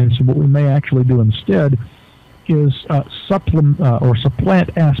intelligence. And what we may actually do instead is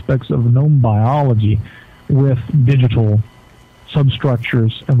supplant aspects of known biology with digital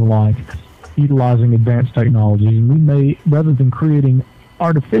substructures and the like, utilizing advanced technologies. And we may, rather than creating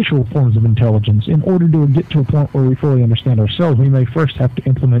artificial forms of intelligence, in order to get to a point where we fully understand ourselves, we may first have to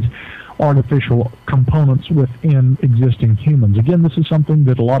implement artificial components within existing humans. Again, this is something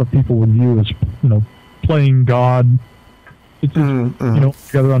that a lot of people would view as, playing God. It's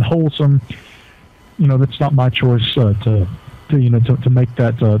rather unwholesome. That's not my choice to make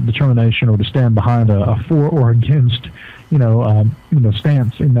that determination or to stand behind a for or against,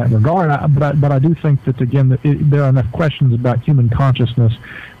 stance in that regard. But I do think that, again, there are enough questions about human consciousness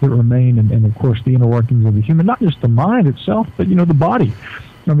that remain, and of course the inner workings of the human, not just the mind itself, but the body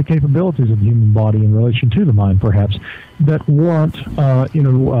and the capabilities of the human body in relation to the mind, perhaps, that warrant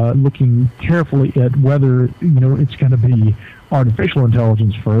looking carefully at whether it's going to be artificial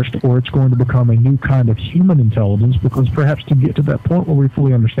intelligence first, or it's going to become a new kind of human intelligence, because perhaps to get to that point where we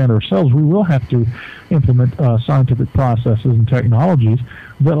fully understand ourselves, we will have to implement scientific processes and technologies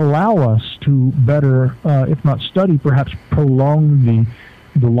that allow us to better, if not study, perhaps prolong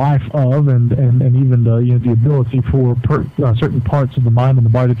the life of and even the ability for certain parts of the mind and the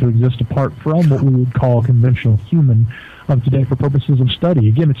body to exist apart from what we would call conventional human of today for purposes of study.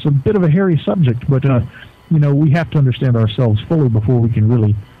 Again, it's a bit of a hairy subject, but we have to understand ourselves fully before we can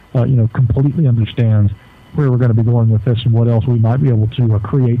really, completely understand where we're going to be going with this and what else we might be able to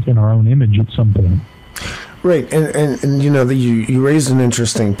create in our own image at some point. Right, and you raised an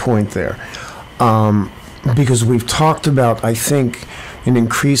interesting point there, because we've talked about, I think, an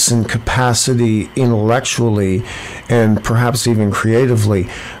increase in capacity intellectually and perhaps even creatively,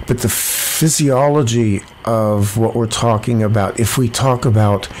 but the physiology of what we're talking about, if we talk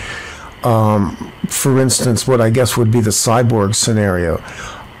about for instance, what I guess would be the cyborg scenario,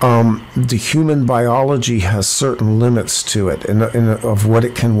 the human biology has certain limits to it and of what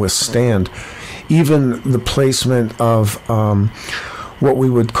it can withstand. Even the placement of what we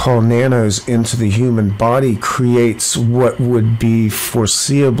would call nanos into the human body creates what would be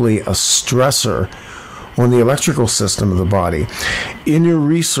foreseeably a stressor on the electrical system of the body. In your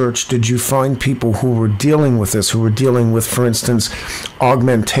research, did you find people who were dealing with this, who were dealing with, for instance,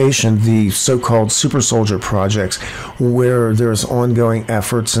 augmentation, the so-called super soldier projects, where there's ongoing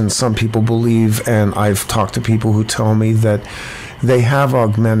efforts, and some people believe, and I've talked to people who tell me that they have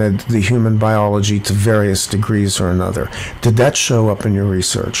augmented the human biology to various degrees or another. Did that show up in your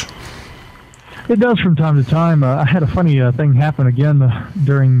research? It does from time to time. I had a funny thing happen again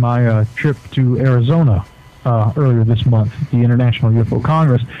during my trip to Arizona earlier this month, the International UFO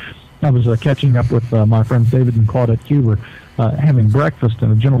Congress. I was catching up with my friends David and Claudette Cuber, having breakfast,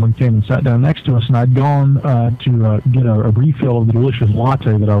 and a gentleman came and sat down next to us, and I'd gone to get a refill of the delicious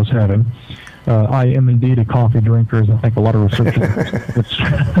latte that I was having. I am indeed a coffee drinker, as I think a lot of researchers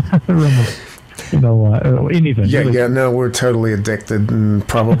anything. Yeah, really. yeah, no, we're totally addicted and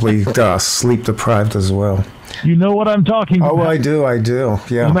probably sleep deprived as well. You know what I'm talking about. Oh, I do,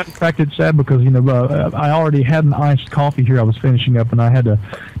 yeah. As a matter of fact, it's sad because, I already had an iced coffee here I was finishing up, and I had to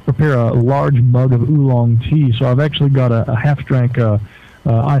prepare a large mug of oolong tea, so I've actually got a half-drank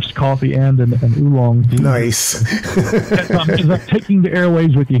iced coffee and an oolong tea. Nice. I'm taking the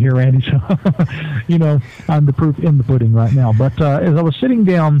airways with you here, Randy, so, I'm the proof in the pudding right now. But as I was sitting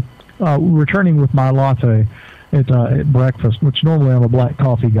down, returning with my latte at breakfast, which normally I'm a black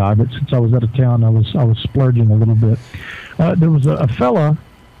coffee guy, but since I was out of town, I was splurging a little bit. There was a fella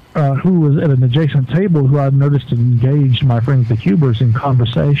who was at an adjacent table who I'd noticed had engaged my friends the Hubers in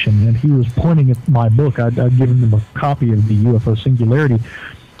conversation, and he was pointing at my book. I'd given them a copy of the UFO Singularity,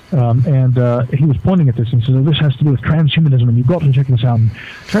 and he was pointing at this and said, "This has to do with trans-humanism, and you've got to check this out." And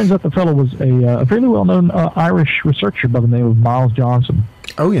turns out the fellow was a fairly well-known Irish researcher by the name of Miles Johnson.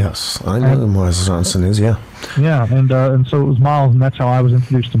 Oh, yes. I know who Miles Johnson is, yeah. Yeah, and so it was Miles, and that's how I was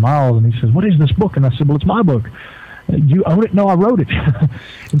introduced to Miles. And he says, "What is this book?" And I said, "Well, it's my book." "You own it?" "No, I wrote it."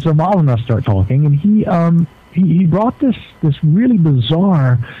 And so Miles and I start talking, and he brought this really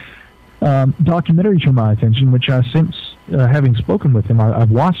bizarre documentary to my attention, which I since, having spoken with him,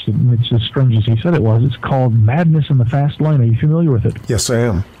 I've watched it, and it's as strange as he said it was. It's called Madness in the Fast Lane. Are you familiar with it? Yes, I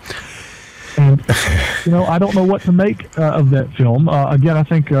am. And, I don't know what to make of that film. Again, I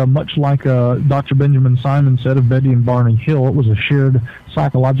think much like Dr. Benjamin Simon said of Betty and Barney Hill, it was a shared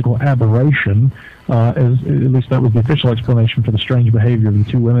psychological aberration. At least that was the official explanation for the strange behavior of the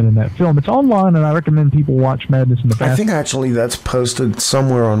two women in that film. It's online, and I recommend people watch Madness in the Fast. I think actually that's posted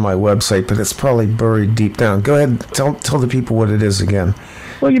somewhere on my website, but it's probably buried deep down. Go ahead, tell the people what it is again.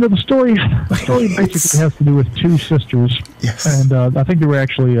 Well, the story basically has to do with two sisters. Yes. And I think they were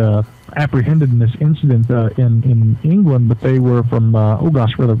actually apprehended in this incident in England, but they were from,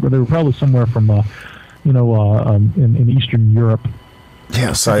 they were probably somewhere from, in Eastern Europe.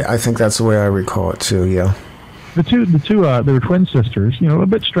 Yes, I think that's the way I recall it too, yeah. The two, they were twin sisters, a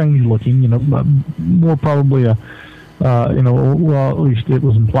bit strange looking, more probably well, at least it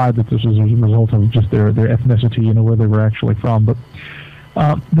was implied that this was a result of just their ethnicity, where they were actually from. But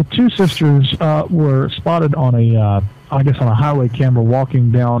the two sisters were spotted on a highway camera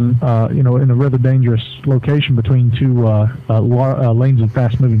walking down, in a rather dangerous location between two lanes of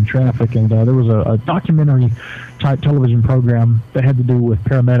fast-moving traffic. And there was a documentary-type television program that had to do with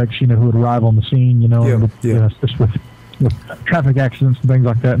paramedics, who would arrive on the scene, just with traffic accidents and things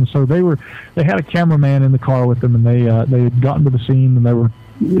like that. And so they had a cameraman in the car with them, and they had gotten to the scene, and they were,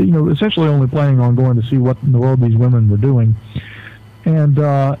 essentially only planning on going to see what in the world these women were doing. And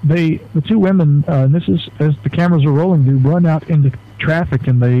the two women, and this is as the cameras are rolling, they run out into traffic,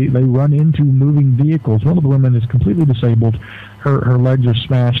 and they run into moving vehicles. One of the women is completely disabled. Her legs are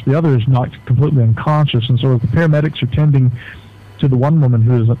smashed. The other is knocked completely unconscious. And so as the paramedics are tending to the one woman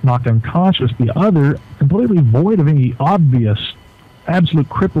who is knocked unconscious, the other, completely void of any obvious, absolute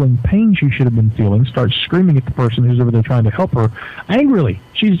crippling pain she should have been feeling, starts screaming at the person who's over there trying to help her angrily.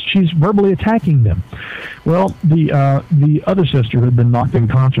 She's verbally attacking them. Well, the other sister who had been knocked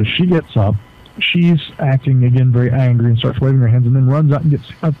unconscious, she gets up. She's acting again very angry and starts waving her hands, and then runs out and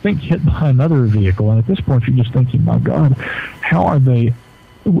gets, I think, hit by another vehicle. And at this point, you're just thinking, my God, how are they?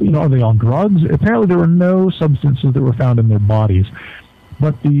 Are they on drugs? Apparently, there were no substances that were found in their bodies.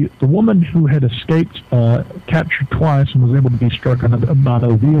 But the woman who had escaped, captured twice, and was able to be struck by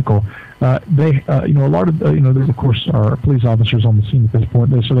a vehicle, a lot of, there of course are police officers on the scene at this point.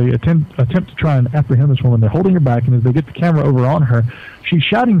 So they attempt to try and apprehend this woman. They're holding her back, and as they get the camera over on her, she's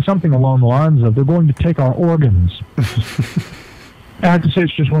shouting something along the lines of, "They're going to take our organs." I have to say,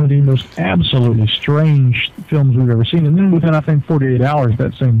 it's just one of the most absolutely strange films we've ever seen. And then within, I think, 48 hours,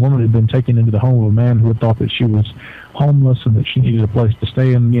 that same woman had been taken into the home of a man who had thought that she was homeless and that she needed a place to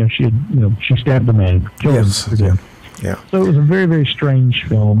stay. And, she stabbed the man, killed him. Yeah. So it was a very, very strange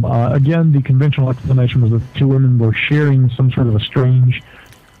film. Again, the conventional explanation was that the two women were sharing some sort of a strange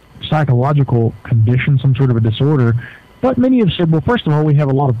psychological condition, some sort of a disorder. But many have said, well, first of all, we have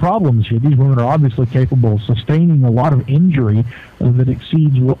a lot of problems here. These women are obviously capable of sustaining a lot of injury that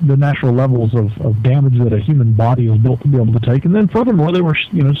exceeds the natural levels of damage that a human body is built to be able to take. And then furthermore, they were,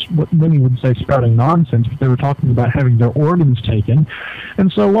 what many would say spouting nonsense, but they were talking about having their organs taken.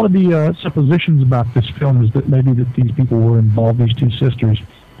 And so one of the suppositions about this film is that maybe that these people were involved, these two sisters,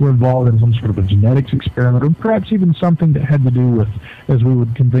 were involved in some sort of a genetics experiment, or perhaps even something that had to do with, as we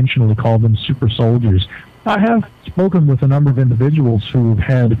would conventionally call them, super soldiers. I have spoken with a number of individuals who have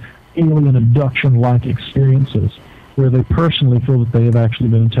had alien abduction-like experiences where they personally feel that they have actually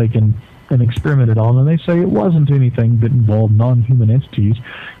been taken and experimented on, and they say it wasn't anything that involved non-human entities.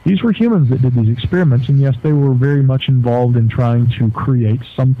 These were humans that did these experiments, and yes, they were very much involved in trying to create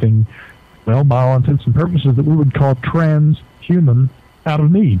something, well, by all intents and purposes, that we would call transhuman out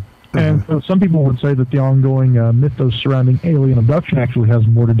of need. And so some people would say that the ongoing mythos surrounding alien abduction actually has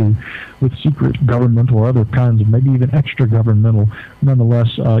more to do with secret government or other kinds of maybe even extra-governmental,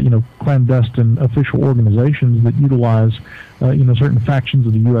 nonetheless, clandestine official organizations that utilize, certain factions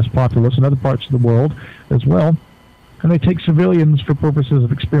of the U.S. populace and other parts of the world as well. And they take civilians for purposes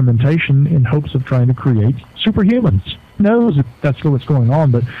of experimentation in hopes of trying to create superhumans. Who knows if that's what's going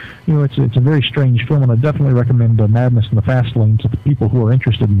on, but it's a very strange film, and I definitely recommend Madness in the Fast Lane to the people who are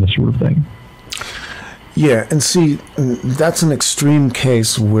interested in this sort of thing. Yeah, and see, that's an extreme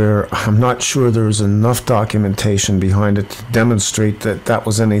case where I'm not sure there's enough documentation behind it to demonstrate that that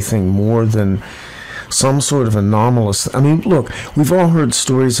was anything more than some sort of anomalous. I mean, look, we've all heard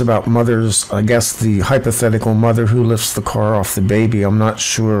stories about mothers, I guess the hypothetical mother who lifts the car off the baby. I'm not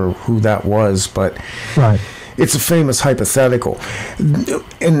sure who that was, but right. It's a famous hypothetical.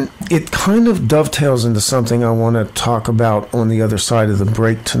 And it kind of dovetails into something I want to talk about on the other side of the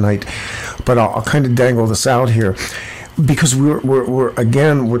break tonight, but I'll kind of dangle this out here. Because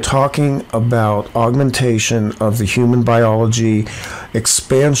we're talking about augmentation of the human biology,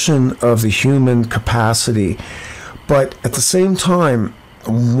 expansion of the human capacity. But at the same time,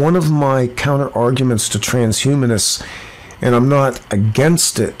 one of my counter arguments to transhumanists, and I'm not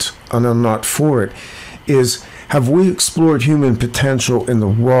against it and I'm not for it, is have we explored human potential in the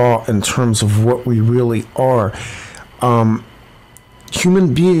raw in terms of what we really are?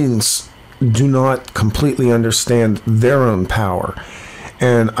 Human beings do not completely understand their own power.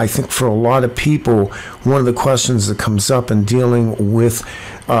 And I think for a lot of people, one of the questions that comes up in dealing with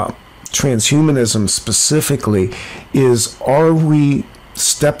transhumanism specifically is, are we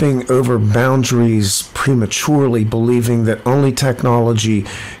stepping over boundaries prematurely, believing that only technology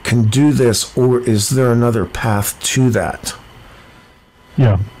can do this, or is there another path to that?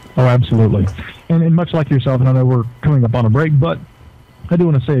 Yeah, oh, absolutely. And much like yourself, and I know we're coming up on a break, but I do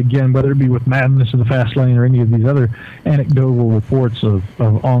want to say again, whether it be with Madness in the Fast Lane or any of these other anecdotal reports of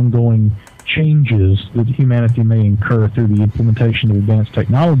ongoing changes that humanity may incur through the implementation of advanced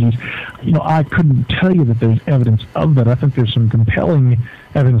technologies, I couldn't tell you that there's evidence of that. I think there's some compelling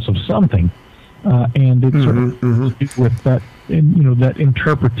evidence of something, and it's sort of with that, that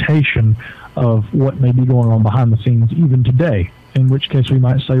interpretation of what may be going on behind the scenes even today. In which case, we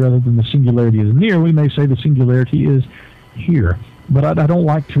might say rather than the singularity is near, we may say the singularity is here. But I don't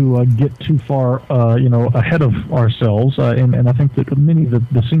like to get too far, ahead of ourselves, and I think that many of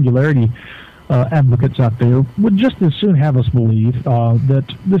the singularity advocates out there would just as soon have us believe that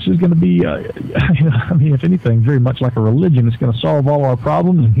this is going to be, if anything, very much like a religion. It's going to solve all our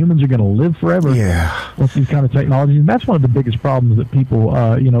problems, and humans are going to live forever with these kind of technologies. And that's one of the biggest problems that people,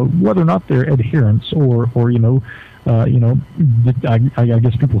 whether or not they're adherents or I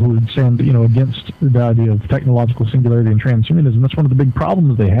guess people who would stand, against the idea of technological singularity and transhumanism, that's one of the big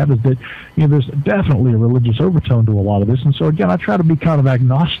problems they have, is that, there's definitely a religious overtone to a lot of this. And so, again, I try to be kind of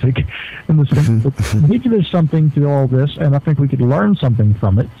agnostic in the sense that maybe there's something to all this, and I think we could learn something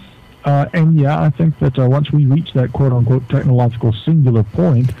from it. I think that once we reach that quote-unquote technological singular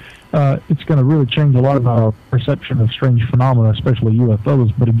point, it's going to really change a lot of our perception of strange phenomena, especially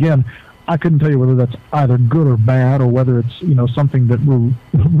UFOs. But again, I couldn't tell you whether that's either good or bad, or whether it's something that we're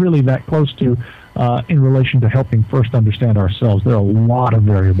really that close to in relation to helping first understand ourselves. There are a lot of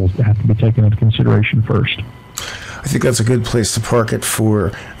variables that have to be taken into consideration first. I think that's a good place to park it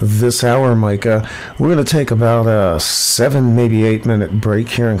for this hour, Micah. We're going to take about a 7, maybe 8 minute break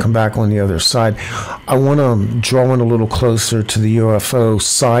here and come back on the other side. I want to draw in a little closer to the UFO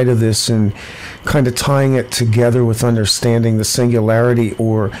side of this and kind of tying it together with understanding the singularity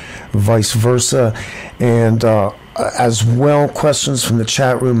or vice versa. And as well, questions from the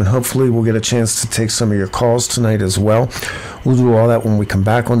chat room, and hopefully we'll get a chance to take some of your calls tonight as well. We'll do all that when we come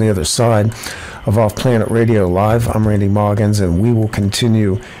back on the other side of OffPlanet Radio Live. I'm Randy Maugans, and we will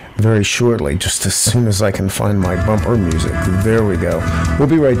continue very shortly, just as soon as I can find my bumper music. There we go. We'll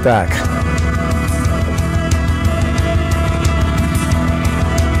be right back.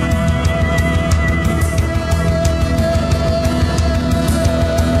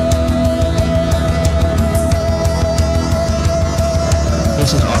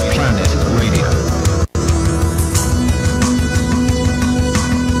 This is OffPlanet Radio.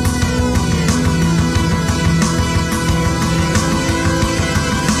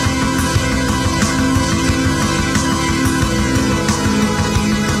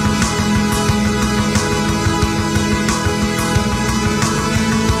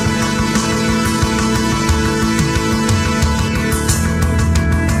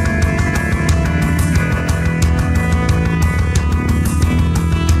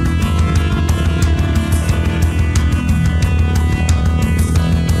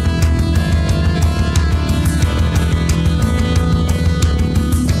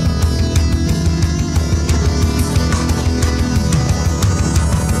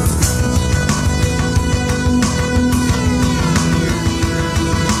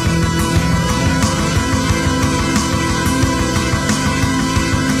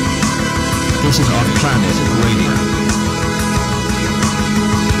 OffPlanet Radio.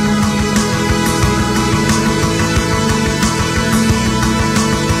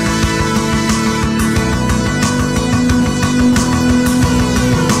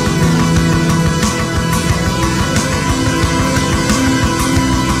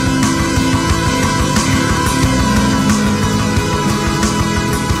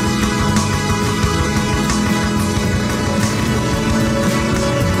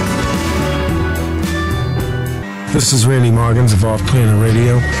 This is Randy Maugans of OffPlanet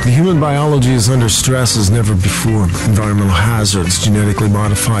Radio. The human biology is under stress as never before. Environmental hazards, genetically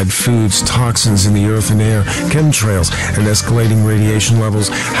modified foods, toxins in the earth and air, chemtrails, and escalating radiation levels.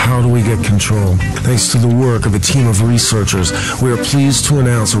 How do we get control? Thanks to the work of a team of researchers, we are pleased to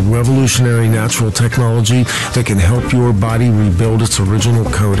announce a revolutionary natural technology that can help your body rebuild its original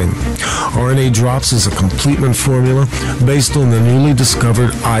coding. RNA Drops is a complement formula based on the newly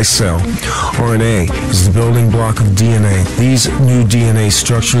discovered I cell. RNA is the building block of DNA. These new DNA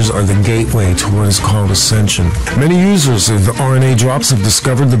structures are the gateway to what is called ascension. Many users of the RNA Drops have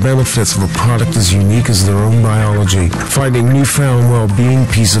discovered the benefits of a product as unique as their own biology, finding newfound well-being,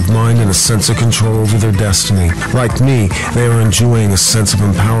 peace of mind, and a sense of control over their destiny. Like me, they are enjoying a sense of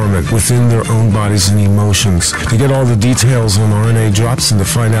empowerment within their own bodies and emotions. To get all the details on RNA Drops and to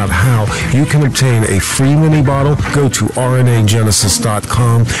find out how you can obtain a free mini bottle, go to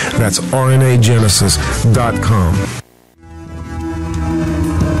rnagenesis.com. That's rnagenesis.com.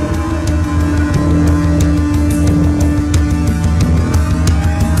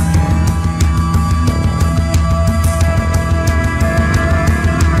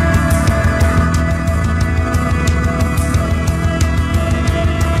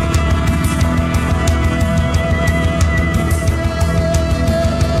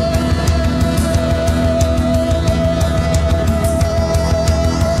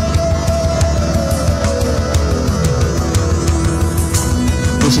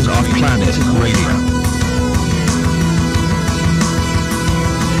 This is OffPlanet Radio.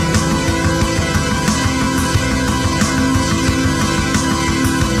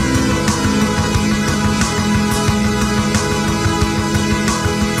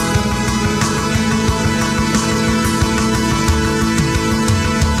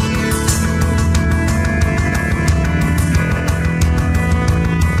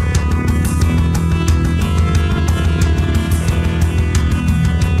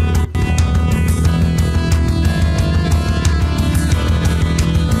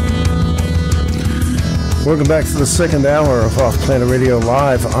 Welcome back to the second hour of OffPlanet Radio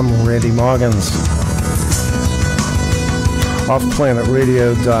Live. I'm Randy Maugans.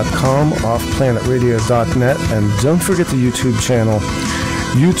 OffPlanetRadio.com, OffPlanetRadio.net, and don't forget the YouTube channel,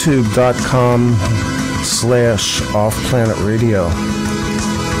 YouTube.com/OffPlanetRadio.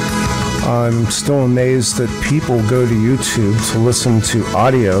 I'm still amazed that people go to YouTube to listen to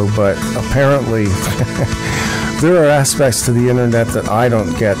audio, but apparently there are aspects to the internet that I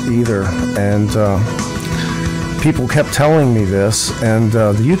don't get either, and people kept telling me this, and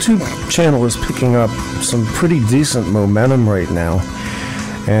the YouTube channel is picking up some pretty decent momentum right now,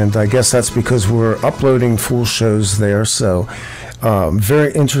 and I guess that's because we're uploading full shows there, so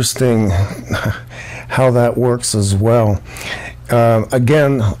very interesting how that works as well.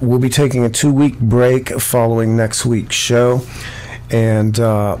 Again, we'll be taking a 2-week break following next week's show, and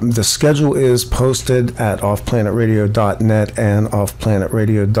the schedule is posted at offplanetradio.net and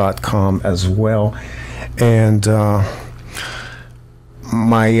offplanetradio.com as well. And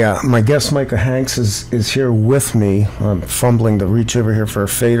my guest Micah Hanks is here with me. I'm fumbling to reach over here for a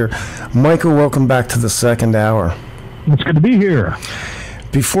fader. Micah, welcome back to the second hour. It's good to be here.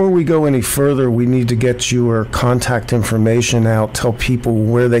 Before we go any further, we need to get your contact information out, tell people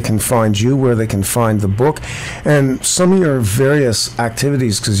where they can find you, where they can find the book, and some of your various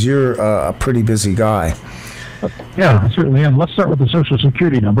activities, because you're a pretty busy guy. Yeah, I certainly am. Let's start with the Social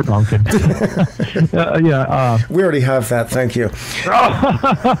Security number. No, I'm kidding. We already have that, thank you.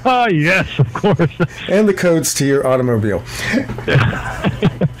 Yes, of course. And the codes to your automobile.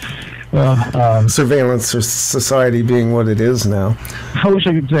 Surveillance society being what it is now. I wish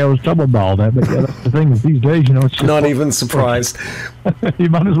I could say I was troubled by all that, but yeah, that's the thing is these days, you know, it's just not even surprised. You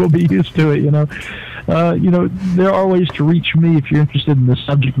might as well be used to it, you know. There are ways to reach me if you're interested in this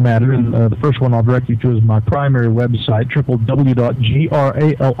subject matter, and the first one I'll direct you to is my primary website,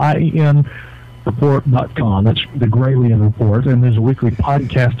 www.gralienreport.com. That's the Gralian Report, and there's a weekly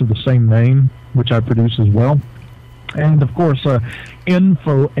podcast of the same name, which I produce as well. And, of course,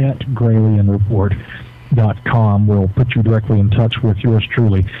 info@gralienreport.com will put you directly in touch with yours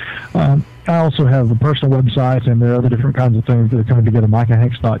truly. I also have a personal website, and there are other different kinds of things that are coming together,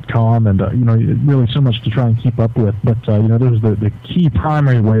 MicahHanks.com, and really so much to try and keep up with. But those are the key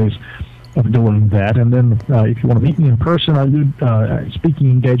primary ways of doing that. And then if you want to meet me in person, I do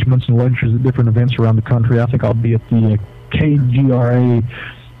speaking engagements and lectures at different events around the country. I think I'll be at the KGRA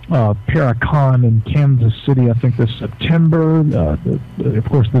Paracon in Kansas City, I think, this September. Of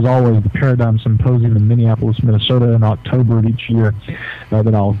course, there's always the Paradigm Symposium in Minneapolis, Minnesota in October of each year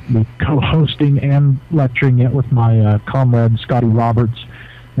that I'll be co-hosting and lecturing at with my comrade Scotty Roberts.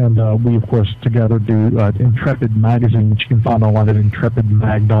 And we, of course, together do Intrepid Magazine, which you can find online at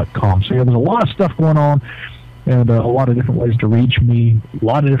intrepidmag.com. So, yeah, there's a lot of stuff going on, and a lot of different ways to reach me, a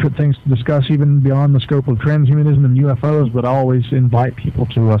lot of different things to discuss, even beyond the scope of transhumanism and UFOs, but I always invite people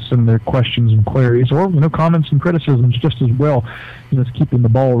to send their questions and queries, or, comments and criticisms just as well. It's keeping the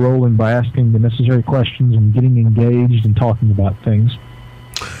ball rolling by asking the necessary questions and getting engaged and talking about things.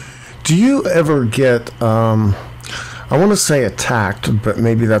 Do you ever get, I want to say attacked, but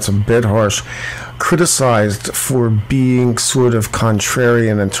maybe that's a bit harsh, criticized for being sort of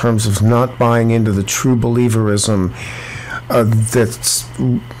contrarian in terms of not buying into the true believerism that's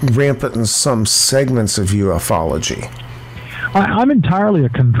rampant in some segments of ufology? I'm entirely a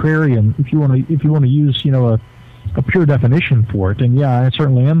contrarian, if you want to use a pure definition for it. And yeah, I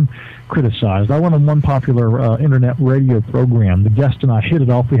certainly am criticized. I went on one popular internet radio program. The guest and I hit it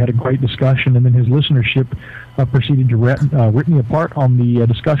off. We had a great discussion, and then his listenership proceeded to rip me apart on the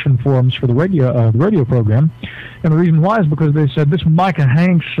discussion forums for the radio program. And the reason why is because they said this Micah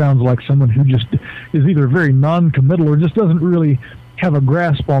Hanks sounds like someone who just is either very non-committal or just doesn't really have a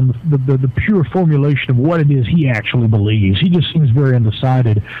grasp on the pure formulation of what it is he actually believes. He just seems very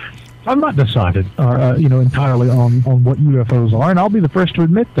undecided. I'm not decided, entirely on what UFOs are, and I'll be the first to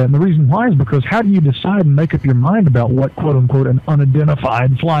admit that. And the reason why is because how do you decide and make up your mind about what, quote unquote, an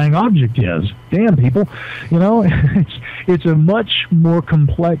unidentified flying object is? Damn, people, it's a much more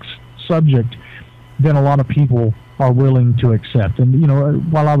complex subject than a lot of people are willing to accept.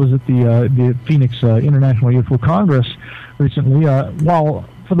 And while I was at the Phoenix International UFO Congress recently, while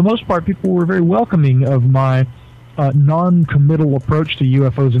for the most part people were very welcoming of my non-committal approach to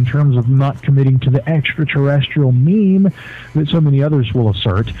UFOs in terms of not committing to the extraterrestrial meme that so many others will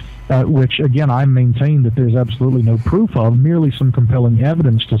assert, which, again, I maintain that there's absolutely no proof of, merely some compelling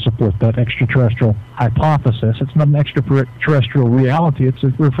evidence to support that extraterrestrial hypothesis. It's not an extraterrestrial reality. It's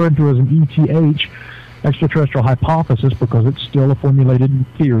referred to as an ETH, extraterrestrial hypothesis, because it's still a formulated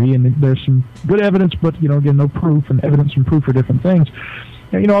theory, and there's some good evidence, but, again, no proof, and evidence and proof are different things.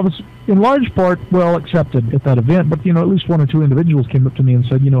 I was in large part well accepted at that event, but at least one or two individuals came up to me and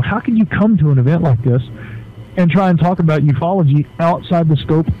said, how can you come to an event like this and try and talk about ufology outside the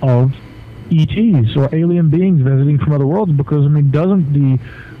scope of ETs or alien beings visiting from other worlds? Because doesn't the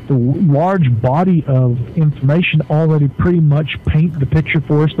large body of information already pretty much paint the picture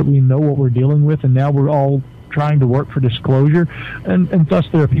for us that we know what we're dealing with, and now we're all trying to work for disclosure, and thus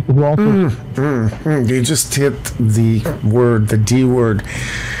there are people who also... You just hit the D word.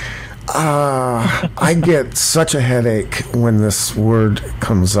 I get such a headache when this word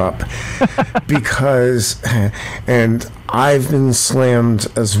comes up because, and I've been slammed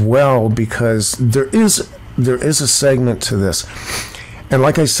as well, because there is a segment to this. And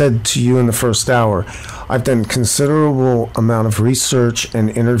like I said to you in the first hour, I've done considerable amount of research and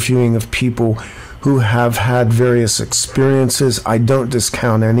interviewing of people who have had various experiences. I don't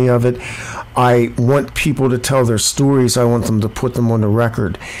discount any of it. I want people to tell their stories. I want them to put them on the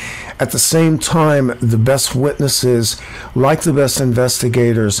record. At the same time, the best witnesses, like the best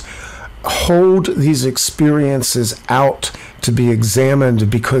investigators, hold these experiences out to be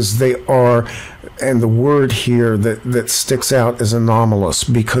examined because they are, and the word here that sticks out is anomalous,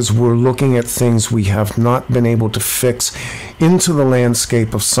 because we're looking at things we have not been able to fix into the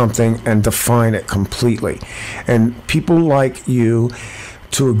landscape of something and define it completely. And people like you,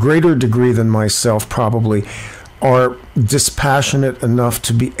 to a greater degree than myself probably, are dispassionate enough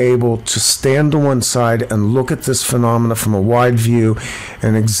to be able to stand to one side and look at this phenomena from a wide view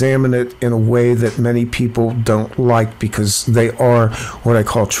and examine it in a way that many people don't like, because they are what I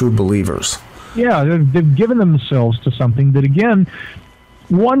call true believers. Yeah, they've given themselves to something that, again,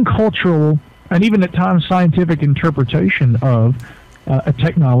 one cultural and even at times scientific interpretation of a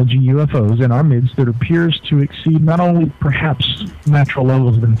technology, UFOs, in our midst that appears to exceed not only perhaps natural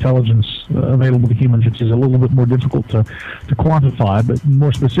levels of intelligence available to humans, which is a little bit more difficult to quantify, but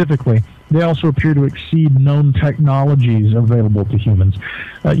more specifically, They also appear to exceed known technologies available to humans.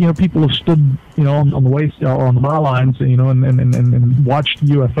 People have stood, on the way or on the bylines, and watched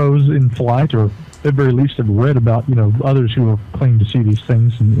UFOs in flight, or at the very least have read about, others who have claimed to see these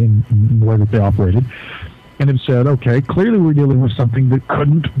things in the way that they operated, and have said, okay, clearly we're dealing with something that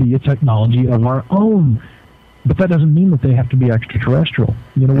couldn't be a technology of our own. But that doesn't mean that they have to be extraterrestrial.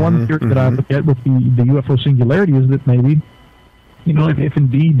 One theory that I look at with the UFO singularity is that maybe, if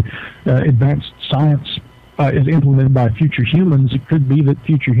indeed advanced science is implemented by future humans, it could be that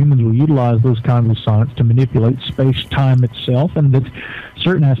future humans will utilize those kinds of science to manipulate space-time itself, and that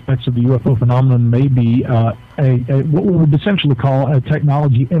certain aspects of the UFO phenomenon may be what we would essentially call a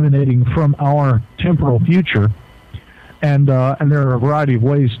technology emanating from our temporal future. And there are a variety of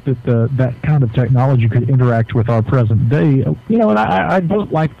ways that that kind of technology could interact with our present day. And I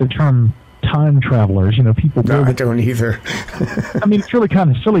don't like the term time travelers. People. No, I don't either. I mean, it's really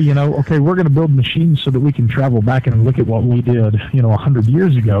kind of silly. Okay, we're going to build machines so that we can travel back and look at what we did, 100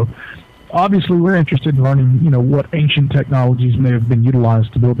 years ago. Obviously, we're interested in learning, what ancient technologies may have been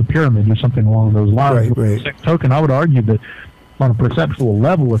utilized to build the pyramid or something along those lines. Right. Same token, I would argue that on a perceptual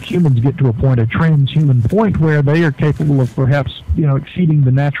level, if humans get to a transhuman point where they are capable of perhaps, exceeding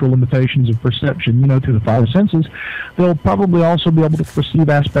the natural limitations of perception, to the five senses, they'll probably also be able to perceive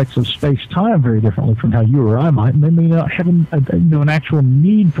aspects of space-time very differently from how you or I might, and they may not have an actual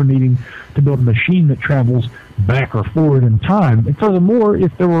need for needing to build a machine that travels back or forward in time. And furthermore,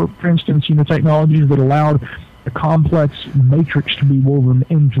 if there were, for instance, technologies that allowed a complex matrix to be woven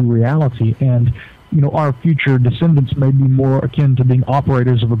into reality, and our future descendants may be more akin to being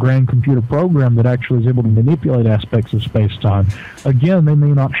operators of a grand computer program that actually is able to manipulate aspects of space-time. Again, they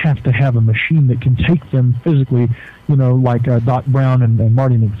may not have to have a machine that can take them physically, like Doc Brown and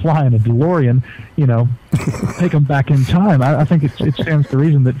Marty McFly in a DeLorean, take them back in time. I think it stands to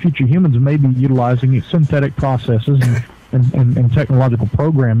reason that future humans may be utilizing synthetic processes and technological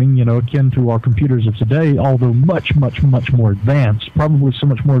programming, akin to our computers of today, although much, much, much more advanced, probably so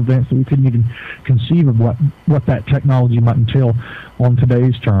much more advanced that we couldn't even conceive of what that technology might entail on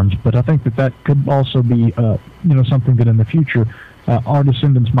today's terms. But I think that could also be, something that in the future our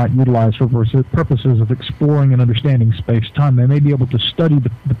descendants might utilize for purposes of exploring and understanding space-time. They may be able to study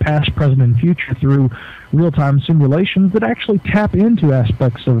the past, present, and future through real-time simulations that actually tap into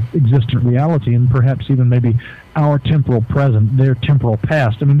aspects of existent reality, and perhaps even maybe our temporal present, their temporal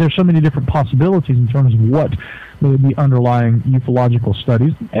past. I mean, there's so many different possibilities in terms of what may be underlying ufological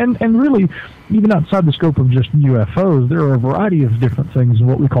studies. And really, even outside the scope of just UFOs, there are a variety of different things in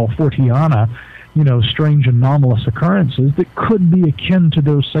what we call Forteana, strange anomalous occurrences that could be akin to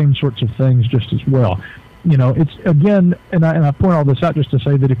those same sorts of things just as well. It's, again, and I point all this out just to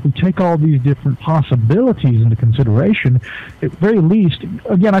say that if we take all these different possibilities into consideration, at very least,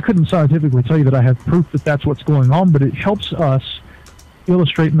 again, I couldn't scientifically tell you that I have proof that that's what's going on, but it helps us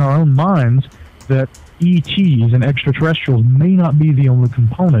illustrate in our own minds that ETs and extraterrestrials may not be the only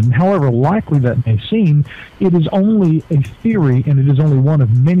component. And however likely that may seem, it is only a theory, and it is only one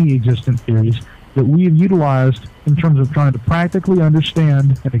of many existent theories that we have utilized in terms of trying to practically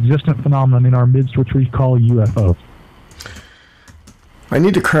understand an existent phenomenon in our midst, which we call UFO. I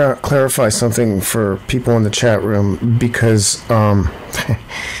need to clarify something for people in the chat room, because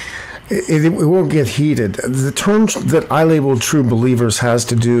it won't get heated. The term that I labeled true believers has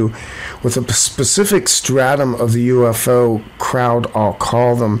to do with a specific stratum of the UFO crowd, I'll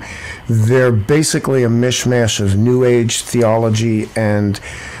call them. They're basically a mishmash of New Age theology and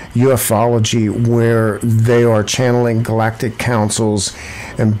ufology, where they are channeling galactic councils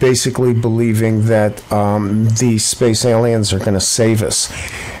and basically believing that these space aliens are going to save us.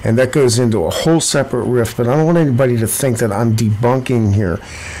 And that goes into a whole separate riff, but I don't want anybody to think that I'm debunking here.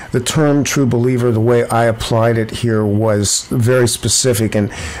 The term true believer, the way I applied it here, was very specific,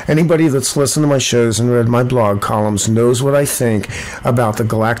 and anybody that's listened to my shows and read my blog columns knows what I think about the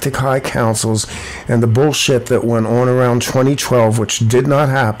galactic high councils and the bullshit that went on around 2012, which did not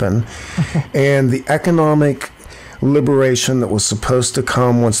happen, and the economic liberation that was supposed to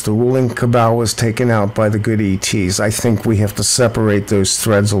come once the ruling cabal was taken out by the good ETs. I think we have to separate those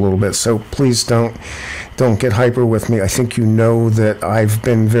threads a little bit, so please don't get hyper with me. I think you know that I've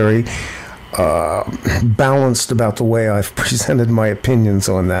been very balanced about the way I've presented my opinions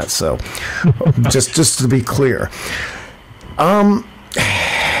on that, so just to be clear.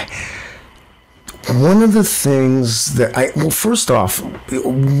 One of the things that first off,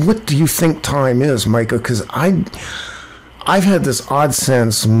 what do you think time is, Micah? Because I've had this odd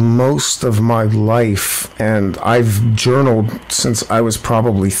sense most of my life, and I've journaled since I was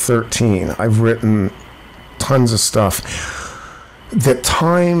probably 13. I've written tons of stuff. that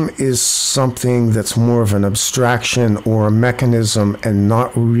time is something that's more of an abstraction or a mechanism and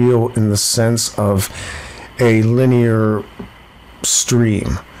not real in the sense of a linear stream.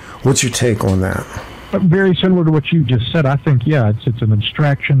 What's your take on that? Very similar to what you just said. I think, yeah, it's an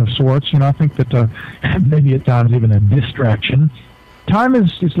abstraction of sorts. I think that maybe at times even a distraction. Time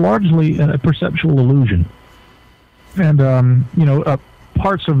is largely a perceptual illusion. And,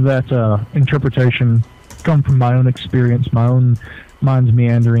 parts of that interpretation come from my own experience, my own mind's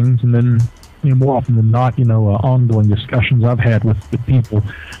meanderings, and then, more often than not, ongoing discussions I've had with the people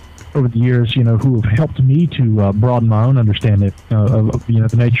over the years, who have helped me to broaden my own understanding of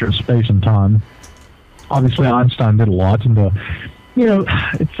the nature of space and time. Obviously, Einstein did a lot, and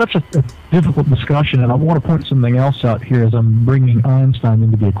it's such a difficult discussion, and I want to point something else out here as I'm bringing Einstein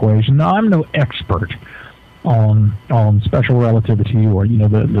into the equation. Now, I'm no expert on special relativity or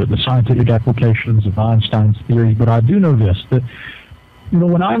the scientific applications of Einstein's theory, but I do know this, that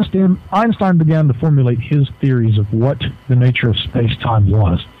when Einstein began to formulate his theories of what the nature of space-time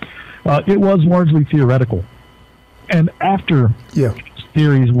was, it was largely theoretical. And after his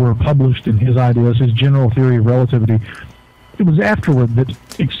theories were published in his ideas, his general theory of relativity, it was afterward that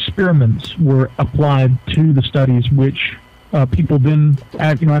experiments were applied to the studies, which people then,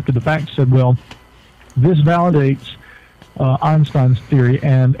 after the fact, said, well, this validates Einstein's theory,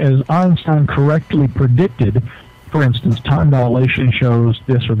 and as Einstein correctly predicted, for instance, time dilation shows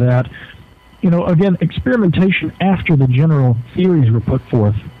this or that. Again, experimentation after the general theories were put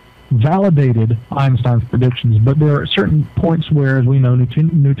forth validated Einstein's predictions, but there are certain points where, as we know,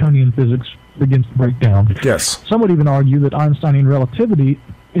 Newtonian physics begins to break down. Yes. Some would even argue that Einsteinian relativity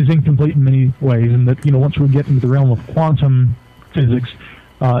is incomplete in many ways, and that once we get into the realm of quantum physics,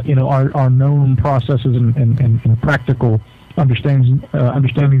 our known processes and practical understandings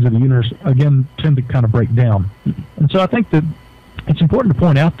of the universe again tend to kind of break down. And so I think that it's important to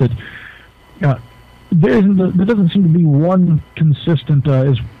point out that there doesn't seem to be one consistent,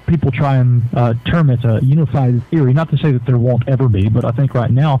 as people try and term it, a unified theory. Not to say that there won't ever be, but I think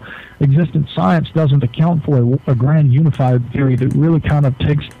right now existent science doesn't account for a grand unified theory that really kind of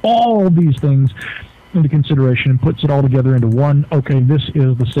takes all these things into consideration and puts it all together into one, okay, this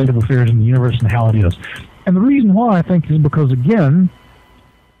is the state of affairs in the universe and how it is. And the reason why, I think, is because, again,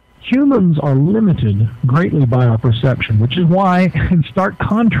 humans are limited greatly by our perception, which is why, in stark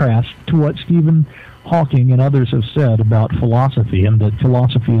contrast to what Stephen Hawking and others have said about philosophy, and that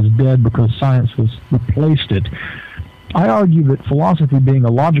philosophy is dead because science has replaced it, I argue that philosophy, being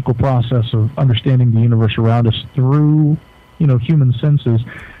a logical process of understanding the universe around us through, human senses,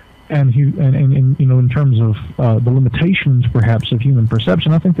 and in terms of the limitations, perhaps, of human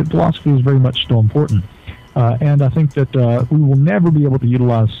perception, I think that philosophy is very much still important. And I think that we will never be able to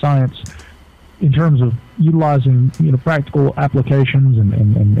utilize science in terms of utilizing practical applications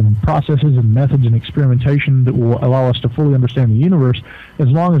and processes and methods and experimentation that will allow us to fully understand the universe, as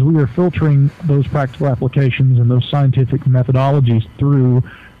long as we are filtering those practical applications and those scientific methodologies through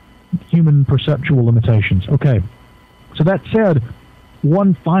human perceptual limitations. Okay, so that said,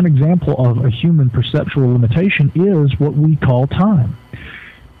 one fine example of a human perceptual limitation is what we call time.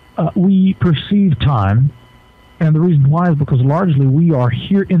 We perceive time, and the reason why is because largely we are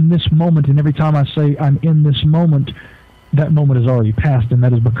here in this moment, and every time I say I'm in this moment, that moment has already passed, and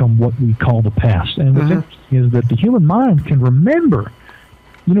that has become what we call the past. And what's interesting is that the human mind can remember.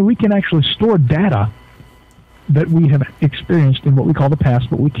 We can actually store data that we have experienced in what we call the past,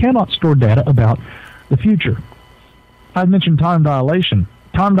 but we cannot store data about the future. I mentioned time dilation.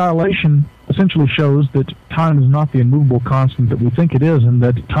 Time dilation essentially shows that time is not the immovable constant that we think it is, and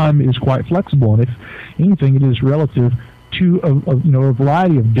that time is quite flexible. And if anything, it is relative to a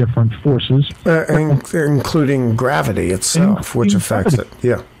variety of different forces, including gravity itself, which affects it.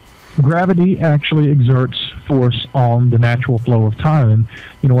 Yeah, gravity actually exerts force on the natural flow of time.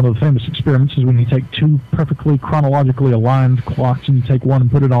 And one of the famous experiments is when you take two perfectly chronologically aligned clocks, and you take one and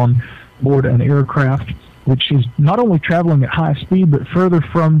put it on board an aircraft, which is not only traveling at high speed, but further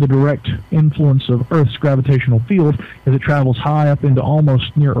from the direct influence of Earth's gravitational field, as it travels high up into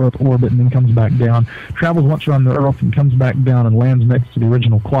almost near-Earth orbit and then comes back down, travels once around the Earth and comes back down and lands next to the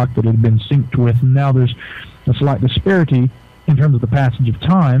original clock that it had been synced with. And now there's a slight disparity in terms of the passage of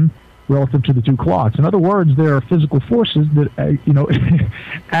time relative to the two clocks. In other words, there are physical forces that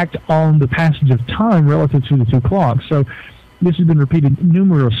act on the passage of time relative to the two clocks. So this has been repeated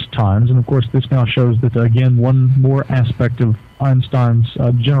numerous times, and of course this now shows that, again, one more aspect of Einstein's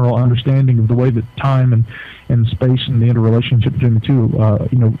general understanding of the way that time and space and the interrelationship between the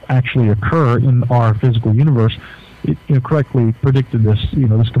two, actually occur in our physical universe. it correctly predicted this,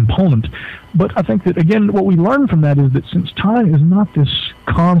 this component. But I think that, again, what we learn from that is that since time is not this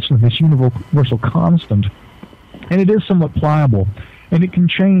constant, this universal constant, and it is somewhat pliable, and it can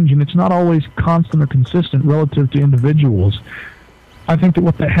change, and it's not always constant or consistent relative to individuals, I think that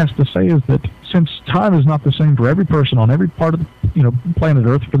what that has to say is that since time is not the same for every person on every part of the, planet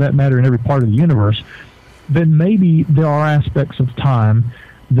Earth, for that matter, in every part of the universe, then maybe there are aspects of time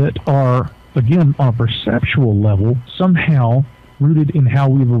that are, again, on a perceptual level, somehow rooted in how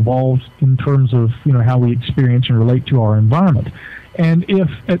we've evolved in terms of, how we experience and relate to our environment. And if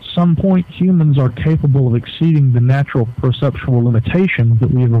at some point humans are capable of exceeding the natural perceptual limitations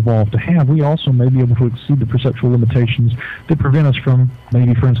that we have evolved to have, we also may be able to exceed the perceptual limitations that prevent us from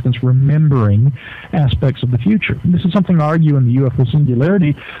maybe, for instance, remembering aspects of the future. And this is something I argue in the UFO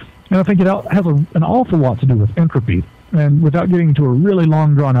Singularity, and I think it has an awful lot to do with entropy. And without getting into a really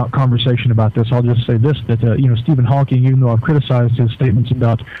long, drawn-out conversation about this, I'll just say this, that, Stephen Hawking, even though I've criticized his statements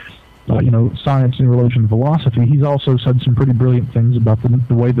about science in relation to philosophy, he's also said some pretty brilliant things about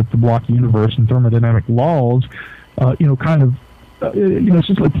the way that the block universe and thermodynamic laws,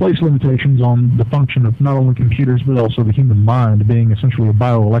 essentially place limitations on the function of not only computers but also the human mind, being essentially a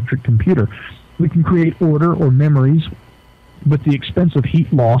bioelectric computer. We can create order or memories, but the expense of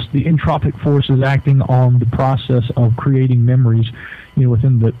heat loss, the entropic forces acting on the process of creating memories,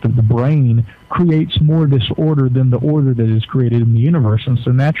 within the brain, creates more disorder than the order that is created in the universe. And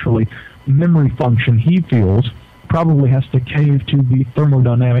so naturally, memory function, he feels, probably has to cave to the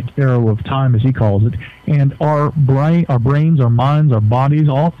thermodynamic arrow of time, as he calls it. And our brains, our minds, our bodies,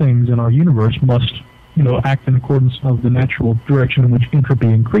 all things in our universe must, act in accordance of the natural direction in which entropy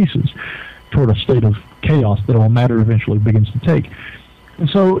increases toward a state of chaos that all matter eventually begins to take. And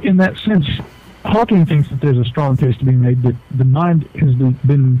so in that sense, Hawking thinks that there's a strong case to be made that the mind has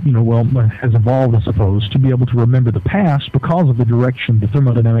been, has evolved, I suppose, to be able to remember the past because of the direction, the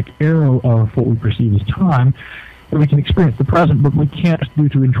thermodynamic arrow of what we perceive as time. And we can experience the present, but we can't, due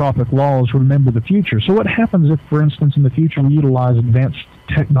to entropic laws, remember the future. So what happens if, for instance, in the future we utilize advanced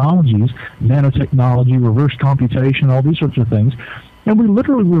technologies, nanotechnology, reverse computation, all these sorts of things, and we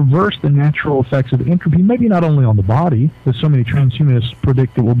literally reverse the natural effects of entropy, maybe not only on the body, as so many transhumanists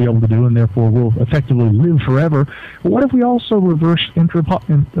predict that we'll be able to do, and therefore will effectively live forever. But what if we also reverse entropy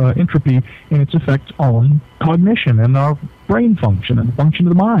and its effect on cognition and our brain function and the function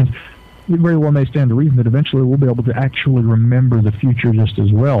of the mind? It very well may stand to reason that eventually we'll be able to actually remember the future just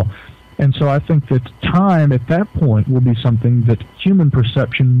as well. And so I think that time at that point will be something that human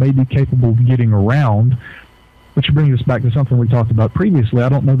perception may be capable of getting around, which brings us back to something we talked about previously. I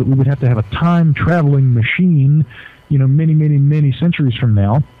don't know that we would have to have a time-traveling machine, many, many, many centuries from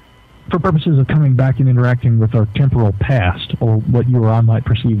now, for purposes of coming back and interacting with our temporal past, or what you or I might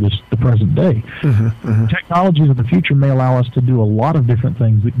perceive as the present day. Technologies of the future may allow us to do a lot of different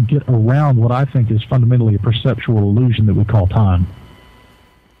things that can get around what I think is fundamentally a perceptual illusion that we call time.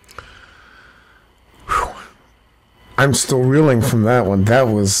 I'm still reeling from that one. That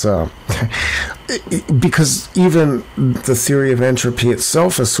was because even the theory of entropy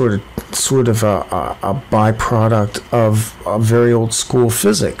itself is sort of a byproduct of very old school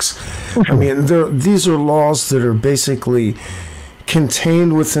physics. I mean, these are laws that are basically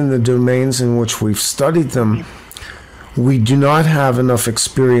contained within the domains in which we've studied them. We do not have enough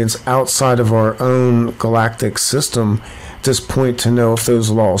experience outside of our own galactic system at this point to know if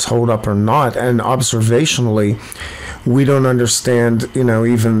those laws hold up or not. And observationally, we don't understand,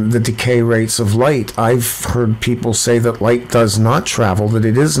 even the decay rates of light. I've heard people say that light does not travel, that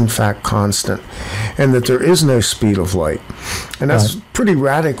it is in fact constant, and that there is no speed of light. And that's pretty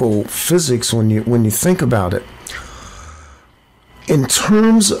radical physics when you think about it. In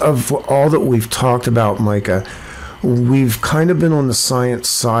terms of all that we've talked about, Micah, we've kind of been on the science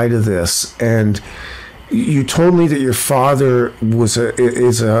side of this, and you told me that your father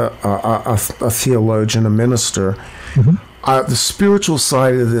is a theologian, a minister. The spiritual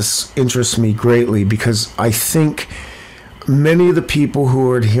side of this interests me greatly because I think many of the people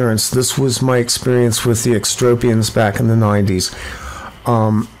who are adherents, this was my experience with the extropians back in the 90s,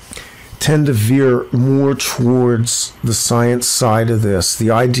 tend to veer more towards the science side of this,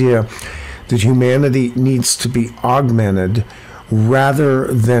 the idea that humanity needs to be augmented rather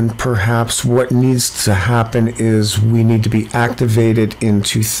than perhaps what needs to happen is we need to be activated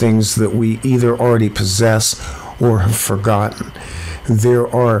into things that we either already possess or have forgotten. There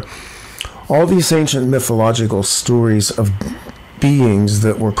are all these ancient mythological stories of beings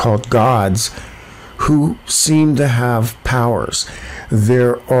that were called gods who seem to have powers.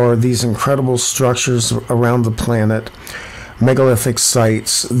 There are these incredible structures around the planet, megalithic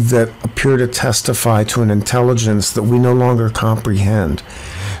sites that appear to testify to an intelligence that we no longer comprehend.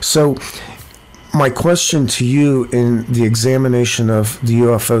 So my question to you in the examination of the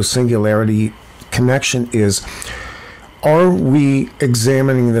UFO singularity connection is, are we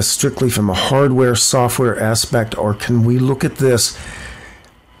examining this strictly from a hardware, software aspect, or can we look at this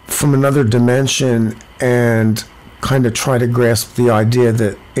from another dimension and kind of try to grasp the idea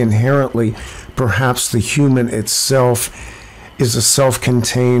that inherently perhaps the human itself is a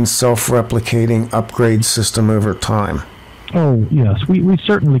self-contained, self-replicating upgrade system over time? Oh, yes. We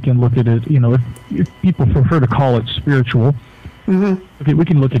certainly can look at it, if people prefer to call it spiritual. Mm-hmm. Okay, we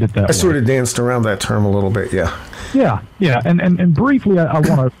can look at it that way. I sort of danced around that term a little bit, yeah. Yeah. And briefly, I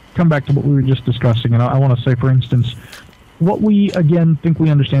want to come back to what we were just discussing, and I want to say, for instance, what we, again, think we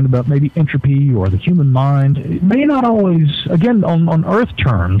understand about maybe entropy or the human mind, it may not always, again, on Earth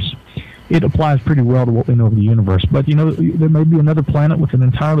terms, it applies pretty well to what we know of the universe. But, there may be another planet with an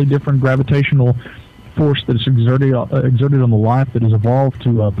entirely different gravitational force that is exerted on the life that has evolved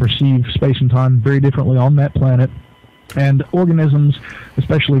to perceive space and time very differently on that planet. And organisms,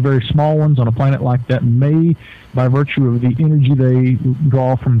 especially very small ones on a planet like that, may, by virtue of the energy they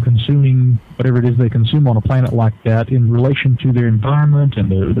draw from consuming whatever it is they consume on a planet like that, in relation to their environment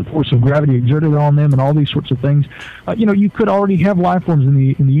and the force of gravity exerted on them and all these sorts of things, you could already have life forms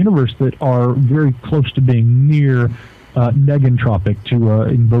in the universe that are very close to being near negentropic, to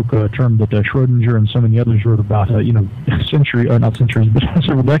invoke a term that Schrodinger and so many others wrote about, not centuries, but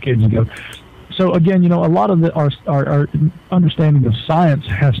several decades ago. So again, a lot of our understanding of science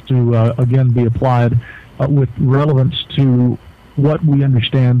has to again be applied with relevance to what we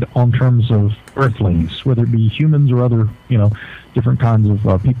understand on terms of Earthlings, whether it be humans or other different kinds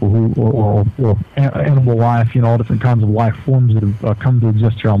of people who or animal life, all different kinds of life forms that have come to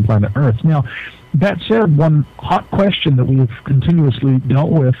exist here on planet Earth. Now, that said, one hot question that we have continuously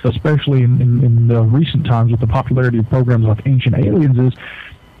dealt with, especially in recent times with the popularity of programs like Ancient Aliens, is,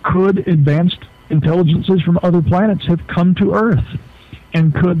 could advanced intelligences from other planets have come to Earth?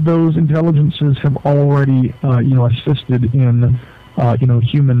 And could those intelligences have already, assisted in,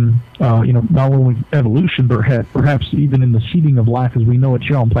 human, not only evolution, but perhaps even in the seeding of life as we know it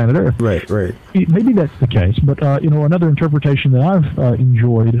here on planet Earth? Right. Maybe that's the case, but, another interpretation that I've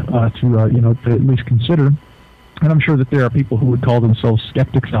enjoyed to at least consider, and I'm sure that there are people who would call themselves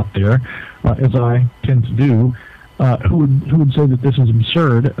skeptics out there, as I tend to do, who would say that this is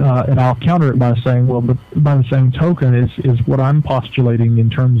absurd, and I'll counter it by saying, well, but by the same token is what I'm postulating in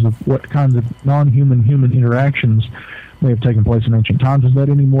terms of what kinds of non-human-human interactions may have taken place in ancient times. Is that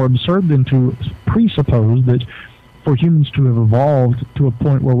any more absurd than to presuppose that for humans to have evolved to a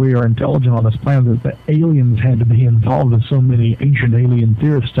point where we are intelligent on this planet, that the aliens had to be involved, as so many ancient alien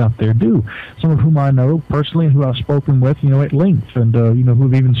theorists out there do, some of whom I know personally and who I've spoken with, at length, and, who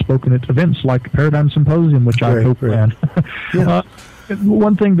have even spoken at events like Paradigm Symposium, which I co-planned. Yeah.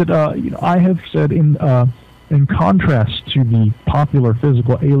 One thing that, I have said in contrast to the popular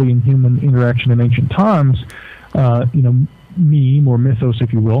physical alien-human interaction in ancient times, meme or mythos,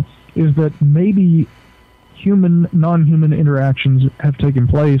 if you will, is that maybe human, non-human interactions have taken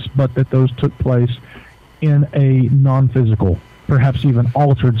place, but that those took place in a non-physical, perhaps even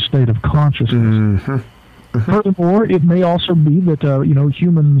altered state of consciousness. Mm-hmm. Furthermore, it may also be that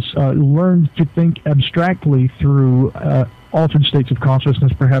humans learned to think abstractly through altered states of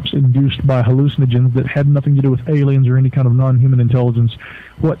consciousness, perhaps induced by hallucinogens that had nothing to do with aliens or any kind of non-human intelligence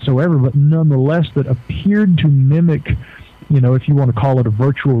whatsoever, but nonetheless that appeared to mimic, if you want to call it a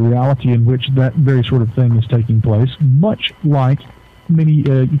virtual reality in which that very sort of thing is taking place, much like many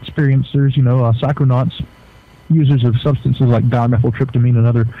experiencers, psychonauts, users of substances like dimethyltryptamine and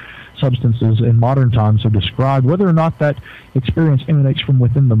other substances in modern times have described. Whether or not that experience emanates from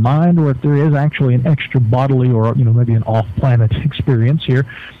within the mind, or if there is actually an extra bodily or maybe an off-planet experience here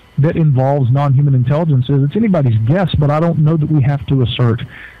that involves non-human intelligences, it's anybody's guess, but I don't know that we have to assert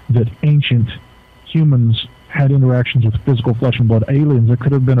that ancient humans had interactions with physical flesh and blood aliens. There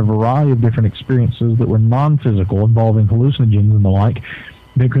could have been a variety of different experiences that were non-physical, involving hallucinogens and the like,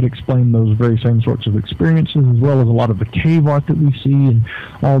 that could explain those very same sorts of experiences, as well as a lot of the cave art that we see and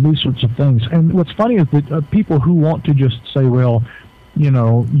all these sorts of things. And what's funny is that people who want to just say, well,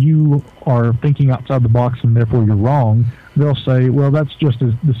 you are thinking outside the box and therefore you're wrong, they'll say, well, that's just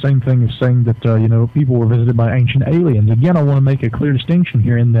the same thing as saying that, people were visited by ancient aliens. Again, I want to make a clear distinction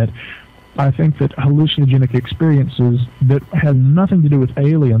here in that I think that hallucinogenic experiences that had nothing to do with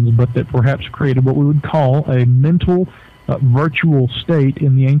aliens, but that perhaps created what we would call a mental virtual state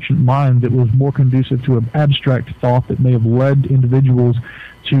in the ancient mind that was more conducive to an abstract thought that may have led individuals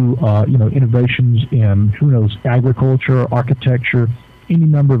to innovations in, who knows, agriculture, architecture, any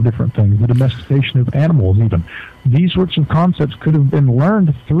number of different things, the domestication of animals even. These sorts of concepts could have been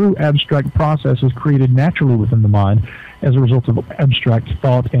learned through abstract processes created naturally within the mind as a result of abstract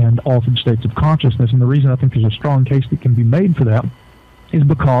thought and altered states of consciousness. And the reason I think there's a strong case that can be made for that is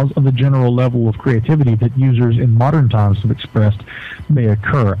because of the general level of creativity that users in modern times have expressed may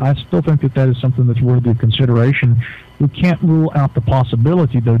occur. I still think that is something that's worthy of consideration. We can't rule out the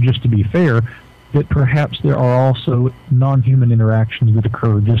possibility, though, just to be fair, that perhaps there are also non-human interactions that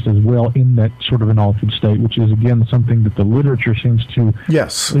occur just as well in that sort of an altered state, which is, again, something that the literature seems to...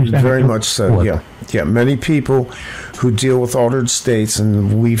 Yes, very much so, yeah. Yeah, many people who deal with altered states,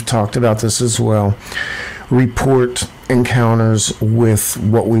 and we've talked about this as well, report encounters with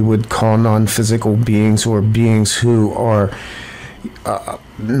what we would call non-physical beings, or beings who are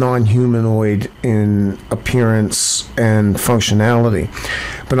non-humanoid in appearance and functionality.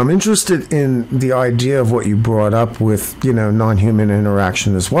 But I'm interested in the idea of what you brought up with, non-human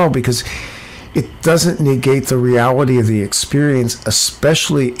interaction as well, because it doesn't negate the reality of the experience,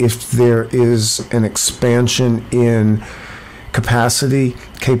 especially if there is an expansion in capacity,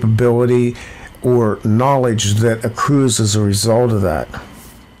 capability, or knowledge that accrues as a result of that.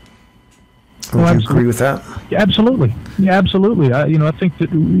 Would you agree with that? Yeah, absolutely. Yeah, absolutely. I think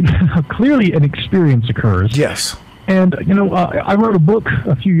that clearly an experience occurs. Yes. And, I wrote a book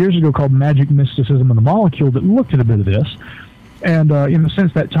a few years ago called Magic, Mysticism, and the Molecule that looked at a bit of this. And,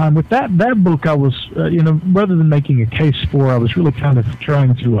 since that time, with that book, I was, rather than making a case for, I was really kind of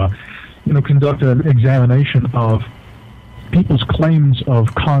trying to, conduct an examination of people's claims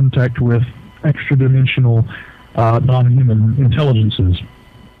of contact with extra-dimensional non-human intelligences,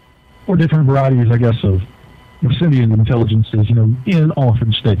 or different varieties, I guess, of sentient intelligences, in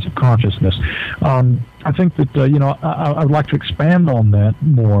altered states of consciousness. I think that, I would like to expand on that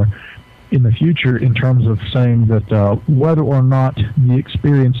more in the future in terms of saying that whether or not the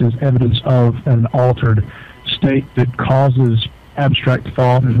experience is evidence of an altered state that causes abstract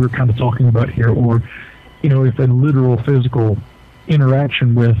thought, as we're kind of talking about here, or, if a literal physical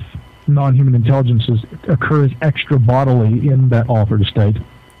interaction with non-human intelligences occurs extra bodily in that altered state.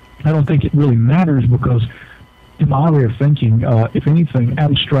 I don't think it really matters because, in my way of thinking, if anything,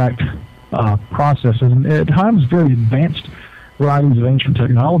 abstract processes, and at times very advanced varieties of ancient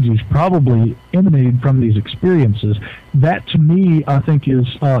technologies, probably emanated from these experiences. That, to me, I think is,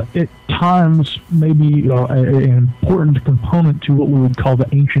 at times, maybe an important component to what we would call the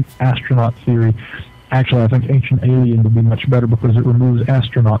ancient astronaut theory. Actually, I think ancient alien would be much better because it removes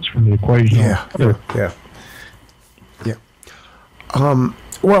astronauts from the equation. Yeah.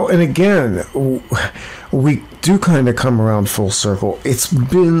 Well, and again, we do kind of come around full circle. It's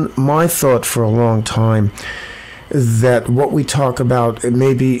been my thought for a long time that what we talk about,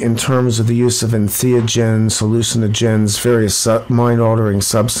 maybe in terms of the use of entheogens, hallucinogens, various mind-altering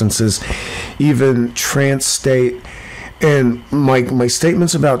substances, even trance state, and my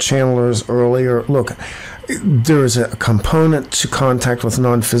statements about channelers earlier, look, there is a component to contact with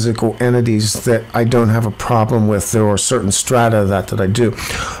non-physical entities that I don't have a problem with. There are certain strata of that I do.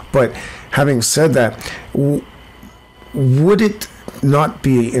 But having said that, would it not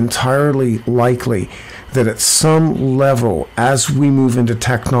be entirely likely that at some level, as we move into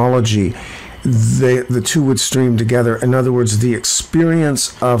technology, the two would stream together? In other words, the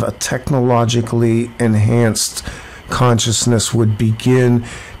experience of a technologically enhanced consciousness would begin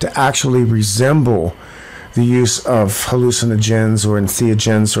to actually resemble the use of hallucinogens or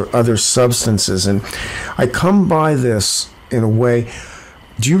entheogens or other substances. And I come by this in a way.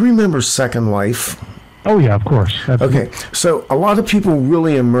 Do you remember Second Life? Oh, yeah, of course. Okay, so a lot of people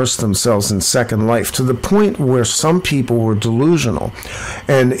really immerse themselves in Second Life to the point where some people were delusional.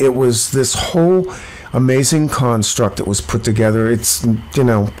 And it was this whole amazing construct that was put together. It's,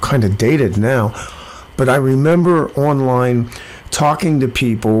 kind of dated now. But I remember online talking to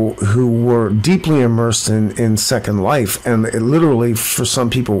people who were deeply immersed in Second Life, and it literally, for some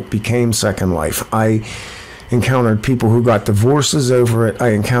people, became Second Life. I encountered people who got divorces over it. I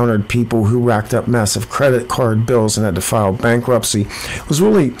encountered people who racked up massive credit card bills and had to file bankruptcy. It was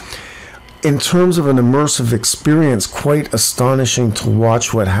really, in terms of an immersive experience, quite astonishing to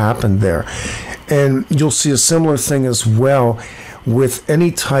watch what happened there. And you'll see a similar thing as well with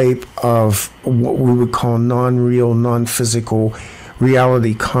any type of what we would call non-real, non-physical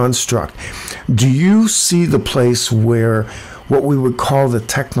reality construct. Do you see the place where what we would call the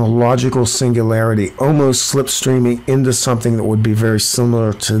technological singularity almost slipstreaming into something that would be very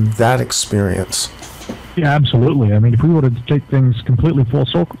similar to that experience? Yeah, absolutely. I mean, if we were to take things completely full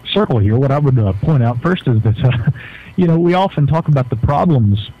circle here, what I would point out first is that, we often talk about the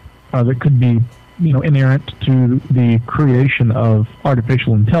problems that could be, inherent to the creation of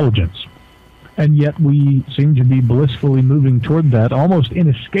artificial intelligence. And yet we seem to be blissfully moving toward that, almost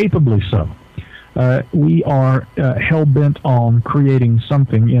inescapably so. We are hell-bent on creating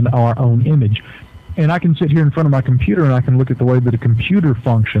something in our own image. And I can sit here in front of my computer and I can look at the way that a computer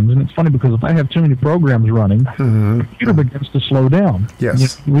functions. And it's funny because if I have too many programs running, the computer begins to slow down.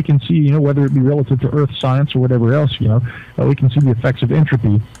 Yes. We can see, whether it be relative to earth science or whatever else, we can see the effects of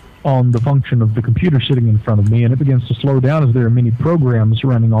entropy on the function of the computer sitting in front of me. And it begins to slow down as there are many programs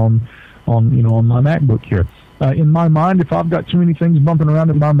running on my MacBook here. In my mind, if I've got too many things bumping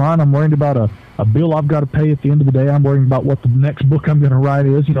around in my mind, I'm worried about a bill I've got to pay at the end of the day. I'm worrying about what the next book I'm going to write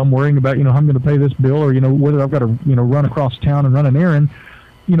is. I'm worrying about, how I'm going to pay this bill, or, whether I've got to, run across town and run an errand.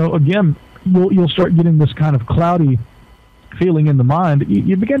 Again, you'll start getting this kind of cloudy feeling in the mind.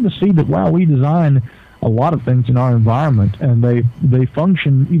 You begin to see that, wow, we design a lot of things in our environment, and they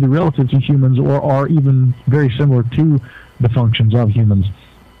function either relative to humans or are even very similar to the functions of humans.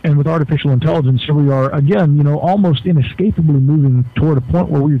 And with artificial intelligence, here we are, again, almost inescapably moving toward a point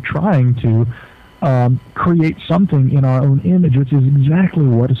where we're trying to create something in our own image, which is exactly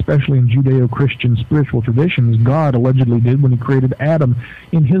what, especially in Judeo-Christian spiritual traditions, God allegedly did when he created Adam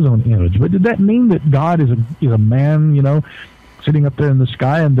in his own image. But did that mean that God is a man, sitting up there in the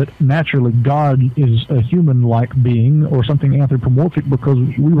sky, and that naturally God is a human-like being or something anthropomorphic because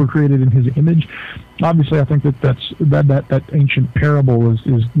we were created in his image? Obviously, I think that ancient parable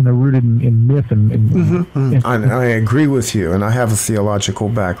is rooted in myth and I agree with you, and I have a theological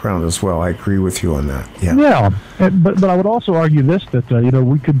background as well. I agree with you on that. Yeah. But I would also argue this, that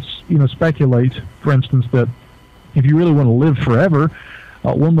we could speculate, for instance, that if you really want to live forever,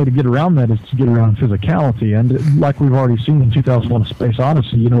 one way to get around that is to get around physicality. And like we've already seen in 2001: A Space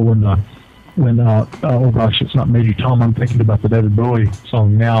Odyssey, when oh gosh, it's not Major Tom. I'm thinking about the David Bowie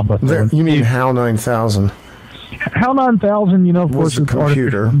song now. But you mean HAL 9000? HAL 9000, of course, was a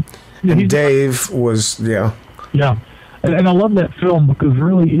computer. And Dave was, yeah. And I love that film because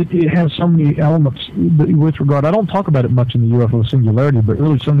really it has so many elements with regard. I don't talk about it much in the UFO Singularity, but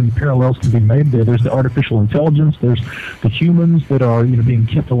really so many parallels can be made there. There's the artificial intelligence. There's the humans that are being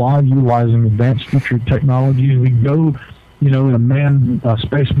kept alive utilizing advanced future technologies. We go in a manned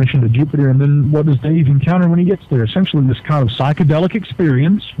space mission to Jupiter, and then what does Dave encounter when he gets there? Essentially this kind of psychedelic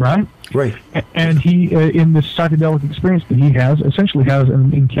experience, right? Right. And he, in this psychedelic experience that he has, essentially has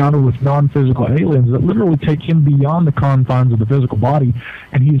an encounter with non-physical aliens that literally take him beyond the confines of the physical body,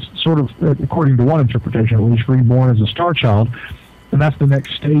 and he's sort of, according to one interpretation at least, reborn as a star child. And that's the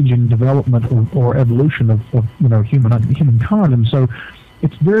next stage in development or evolution of humankind. And so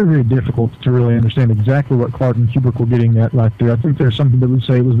it's very, very difficult to really understand exactly what Clark and Kubrick were getting at right there. I think there's something that would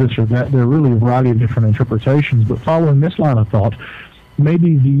say it was this or that. There are really a variety of different interpretations. But following this line of thought,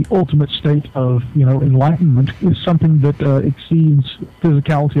 maybe the ultimate state of enlightenment is something that exceeds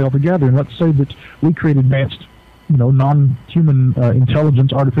physicality altogether. And let's say that we create advanced non-human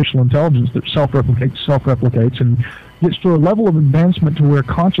intelligence, artificial intelligence that self-replicates, and gets to a level of advancement to where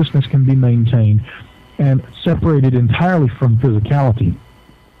consciousness can be maintained and separated entirely from physicality.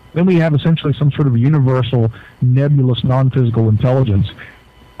 Then we have essentially some sort of universal, nebulous, non-physical intelligence.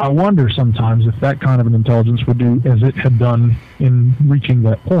 I wonder sometimes if that kind of an intelligence would do as it had done in reaching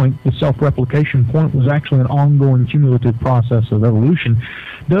that point. The self-replication point was actually an ongoing cumulative process of evolution.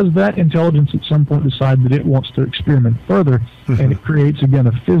 Does that intelligence at some point decide that it wants to experiment further, and it creates, again,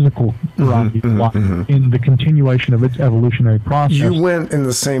 a physical variety of life in the continuation of its evolutionary process? You went in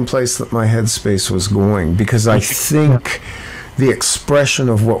the same place that my headspace was going, because I think the expression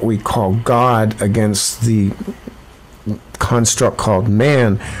of what we call God against the construct called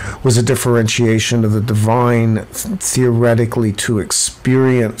man was a differentiation of the divine theoretically to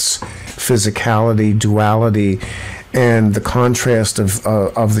experience physicality, duality, and the contrast of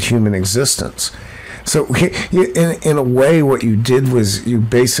the human existence. So in a way, what you did was you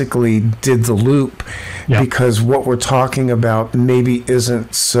basically did the loop, because what we're talking about maybe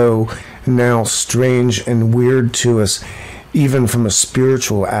isn't so now strange and weird to us, even from a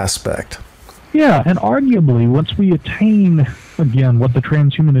spiritual aspect. Yeah, and arguably, once we attain, again, what the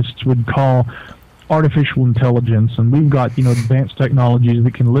transhumanists would call artificial intelligence, and we've got, advanced technologies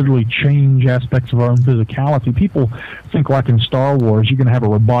that can literally change aspects of our own physicality. People think like in Star Wars, you're going to have a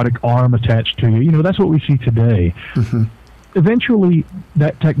robotic arm attached to you. That's what we see today. Eventually,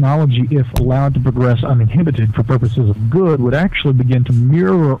 that technology, if allowed to progress uninhibited for purposes of good, would actually begin to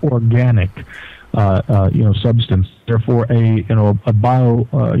mirror organic substance. Therefore, a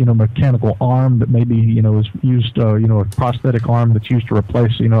mechanical arm that maybe is used, a prosthetic arm that's used to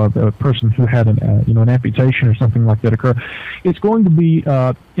replace a person who had an amputation or something like that occur. It's going to be,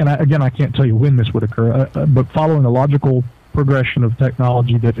 I can't tell you when this would occur, but following a logical progression of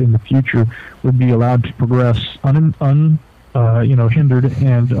technology that in the future would be allowed to progress hindered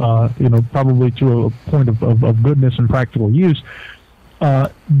and probably to a point of goodness and practical use.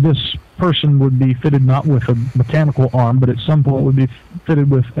 This person would be fitted not with a mechanical arm, but at some point would be fitted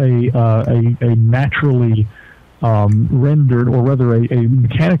with a naturally rendered, or rather a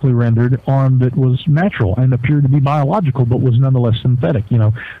mechanically rendered arm that was natural and appeared to be biological, but was nonetheless synthetic.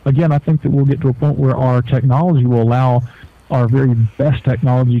 Again, I think that we'll get to a point where our technology will allow our very best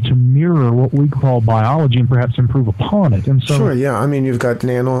technology to mirror what we call biology and perhaps improve upon it. And so, sure, yeah. I mean, you've got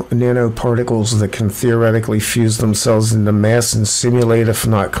nanoparticles that can theoretically fuse themselves into mass and simulate, if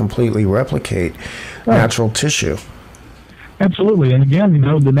not completely replicate, natural tissue. Absolutely. And again,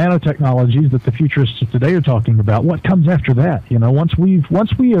 the nanotechnologies that the futurists of today are talking about, what comes after that? Once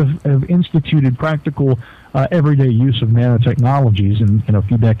we have instituted practical everyday use of nanotechnologies in a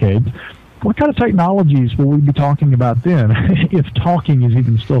few decades, what kind of technologies will we be talking about then, if talking is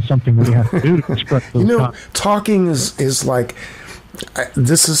even still something that we have to do to express those talking is like,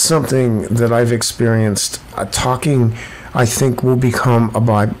 this is something that I've experienced. Talking, I think, will become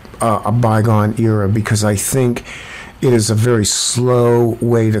a bygone era, because I think it is a very slow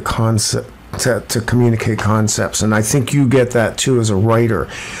way to communicate concepts, and I think you get that too as a writer,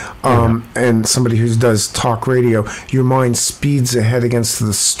 and somebody who does talk radio. Your mind speeds ahead against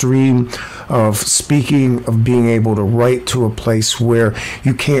the stream of speaking, of being able to write to a place where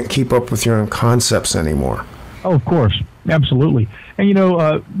you can't keep up with your own concepts anymore. Oh, of course, absolutely. And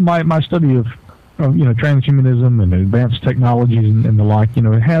my study of transhumanism and advanced technologies and the like,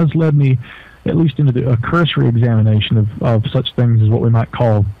 it has led me at least into a cursory examination of such things as what we might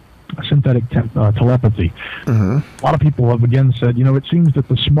call synthetic telepathy. Mm-hmm. A lot of people have again said, it seems that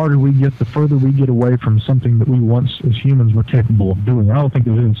the smarter we get, the further we get away from something that we once as humans were capable of doing. I don't think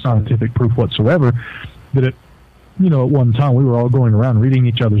there's any scientific proof whatsoever that at one time we were all going around reading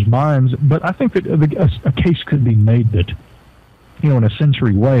each other's minds, but I think that a case could be made that, in a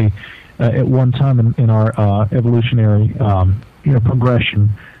sensory way, at one time in our evolutionary progression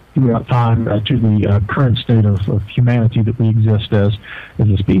throughout time to the current state of humanity that we exist as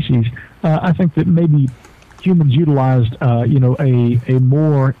a species, I think that maybe humans utilized a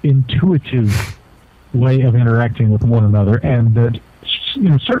more intuitive way of interacting with one another, and that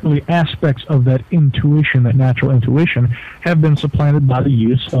certainly aspects of that intuition, that natural intuition, have been supplanted by the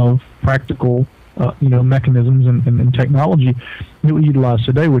use of practical mechanisms and technology that we utilize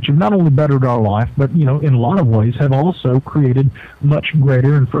today, which have not only bettered our life, but in a lot of ways have also created much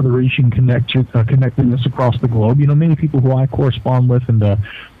greater and further reaching connectedness across the globe. Many people who I correspond with and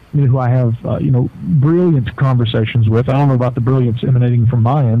who I have brilliant conversations with. I don't know about the brilliance emanating from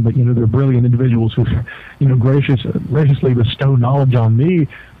my end, but they're brilliant individuals who graciously bestow knowledge on me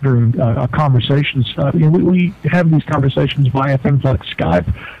during conversations. We have these conversations via things like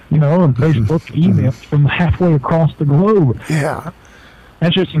Skype, and Facebook, email from halfway across the globe. Yeah.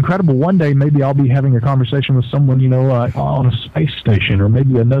 That's just incredible. One day, maybe I'll be having a conversation with someone, on a space station or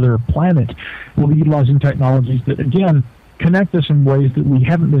maybe another planet. We'll be utilizing technologies that, again, connect us in ways that we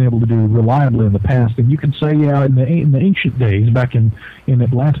haven't been able to do reliably in the past. And you can say, in the ancient days, back in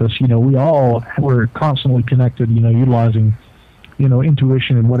Atlantis, we all were constantly connected, utilizing,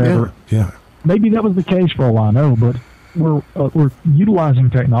 intuition and whatever. Yeah. Maybe that was the case for all I know, but we're utilizing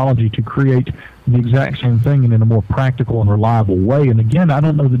technology to create the exact same thing and in a more practical and reliable way. And again, I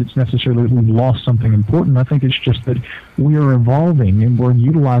don't know that it's necessarily that we've lost something important. I think it's just that we are evolving and we're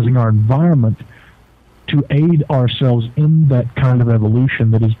utilizing our environment to aid ourselves in that kind of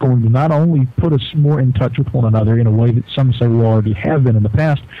evolution that is going to not only put us more in touch with one another in a way that some say we already have been in the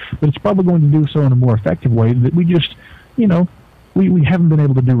past, but it's probably going to do so in a more effective way that we just, we haven't been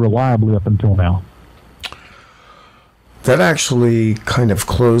able to do reliably up until now. That actually kind of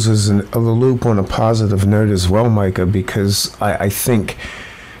closes the loop on a positive note as well, Micah, because I think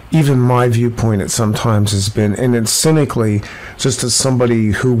even my viewpoint at sometimes has been, and it's cynically, just as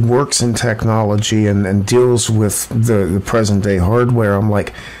somebody who works in technology and deals with the present day hardware, I'm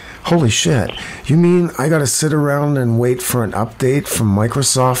like, holy shit, you mean I gotta sit around and wait for an update from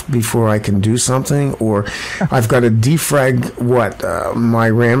Microsoft before I can do something? Or I've got to defrag my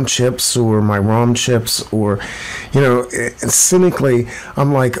RAM chips or my ROM chips, or cynically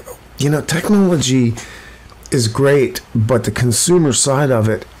I'm like, technology is great, but the consumer side of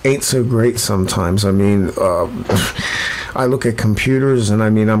it ain't so great sometimes. I mean, I look at computers, and I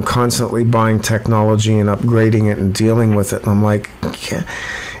mean, I'm constantly buying technology and upgrading it and dealing with it. And I'm like, yeah,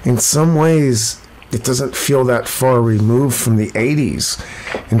 in some ways, it doesn't feel that far removed from the 80s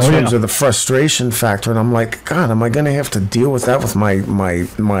in terms of the frustration factor. And I'm like, God, am I going to have to deal with that with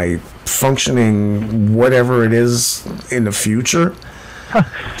my functioning whatever it is in the future?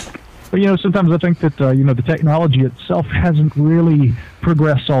 But, you know, sometimes I think that, you know, the technology itself hasn't really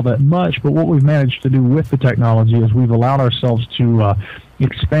progressed all that much, but what we've managed to do with the technology is we've allowed ourselves to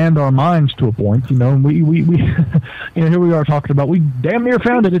expand our minds to a point, you know, and we you know, here we are talking about, we damn near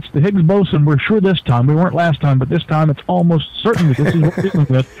found it. It's the Higgs boson. We're sure this time. We weren't last time, but this time it's almost certain that this is what we're dealing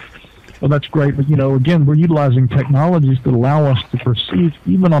with. Well, that's great, but, you know, again, we're utilizing technologies that allow us to perceive,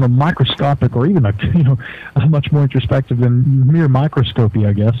 even on a microscopic or even a, you know, a much more introspective than mere microscopy,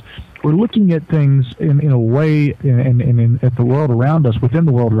 I guess. We're looking at things in a way, at the world around us, within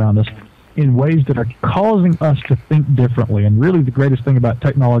the world around us, in ways that are causing us to think differently. And really the greatest thing about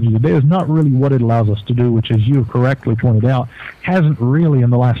technology today is not really what it allows us to do, which, as you have correctly pointed out, hasn't really in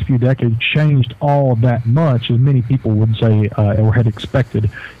the last few decades changed all that much, as many people would say or had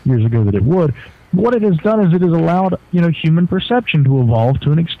expected years ago that it would. What it has done is it has allowed, you know, human perception to evolve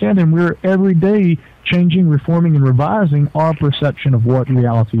to an extent, and we're every day changing, reforming, and revising our perception of what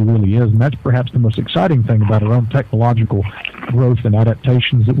reality really is. And that's perhaps the most exciting thing about our own technological growth and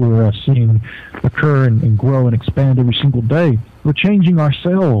adaptations that we're seeing occur and grow and expand every single day. We're changing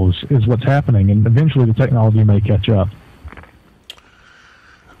ourselves is what's happening, and eventually the technology may catch up.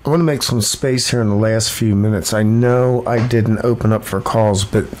 I want to make some space here in the last few minutes. I know I didn't open up for calls,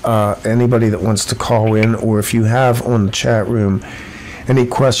 but anybody that wants to call in, or if you have on the chat room any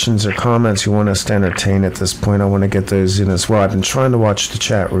questions or comments you want us to entertain at this point, I want to get those in as well. I've been trying to watch the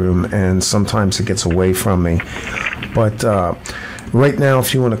chat room, and sometimes it gets away from me. But right now,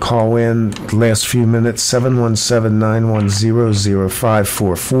 if you want to call in, the last few minutes,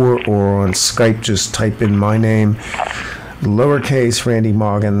 717-910-0544, or on Skype, just type in my name, lowercase Randy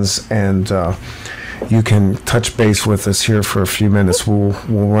Maugans, and you can touch base with us here for a few minutes. We'll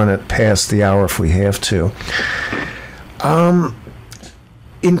run it past the hour if we have to.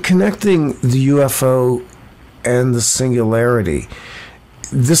 In connecting the UFO and the singularity,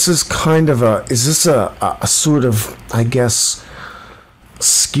 this is kind of is this a sort of, I guess,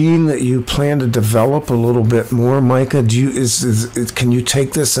 scheme that you plan to develop a little bit more, Micah? Can you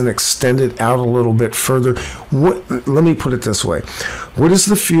take this and extend it out a little bit further? Let me put it this way. What is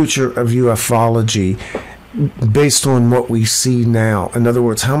the future of ufology based on what we see now? In other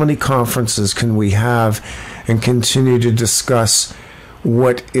words, how many conferences can we have and continue to discuss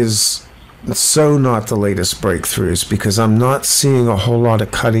what is so not the latest breakthroughs? Because I'm not seeing a whole lot of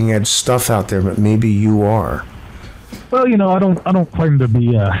cutting edge stuff out there, but maybe you are. Well, you know, I don't claim to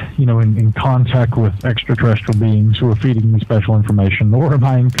be, you know, in contact with extraterrestrial beings who are feeding me special information, nor am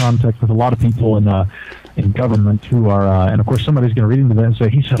I in contact with a lot of people in government who are, and of course somebody's going to read into that and say,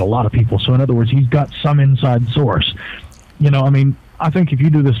 he said a lot of people. So in other words, he's got some inside source. You know, I mean, I think if you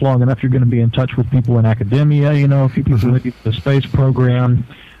do this long enough, you're going to be in touch with people in academia, you know, a few people in the space program,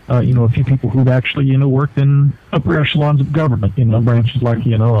 you know, a few people who've actually, you know, worked in upper echelons of government, you know, branches like,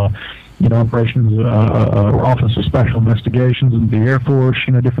 you know, operations, Office of Special Investigations in the Air Force,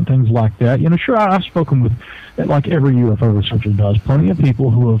 you know, different things like that. You know, sure, I've spoken with, like every UFO researcher does, plenty of people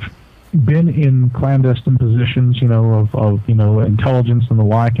who have been in clandestine positions, you know, of you know, intelligence and the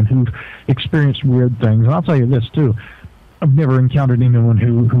like, and who've experienced weird things. And I'll tell you this, too. I've never encountered anyone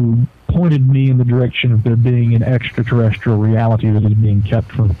who pointed me in the direction of there being an extraterrestrial reality that is being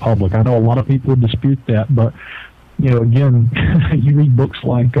kept from the public. I know a lot of people would dispute that, but, you know, again, you read books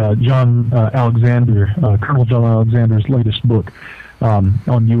like John Alexander, Colonel John Alexander's latest book on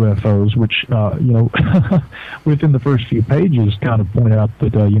UFOs, which, you know, within the first few pages kind of point out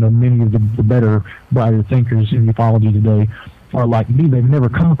that, you know, many of the better, brighter thinkers in ufology today are like me. They've never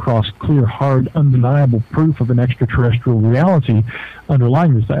come across clear, hard, undeniable proof of an extraterrestrial reality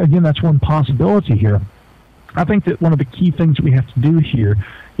underlying this. Again, that's one possibility here. I think that one of the key things we have to do here,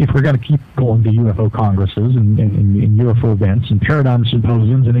 if we're going to keep going to UFO congresses and UFO events and paradigm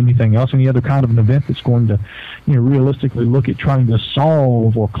symposiums and anything else, any other kind of an event that's going to, you know, realistically look at trying to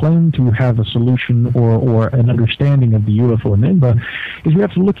solve or claim to have a solution or an understanding of the UFO enigma, is we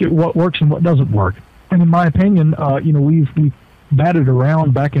have to look at what works and what doesn't work. And in my opinion, you know, we've batted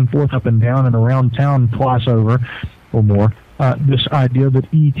around back and forth, up and down and around town twice over or more, this idea that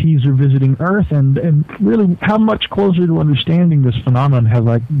ETs are visiting Earth, and really how much closer to understanding this phenomenon has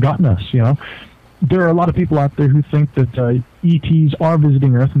gotten us, you know? There are a lot of people out there who think that ETs are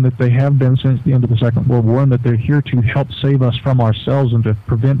visiting Earth and that they have been since the end of the Second World War, and that they're here to help save us from ourselves and to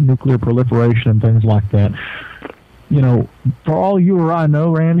prevent nuclear proliferation and things like that. for all you or I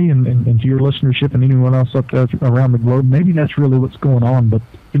know, Randy, and to your listenership and anyone else up there around the globe, maybe that's really what's going on. But,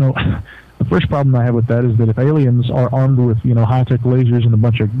 the first problem I have with that is that if aliens are armed with, high-tech lasers and a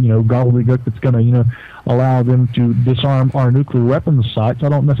bunch of, gobbledygook that's going to, allow them to disarm our nuclear weapons sites, I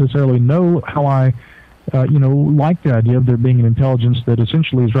don't necessarily know how I, like the idea of there being an intelligence that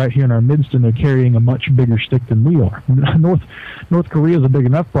essentially is right here in our midst and they're carrying a much bigger stick than we are. North Korea is a big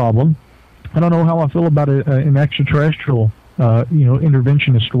enough problem. I don't know how I feel about an extraterrestrial,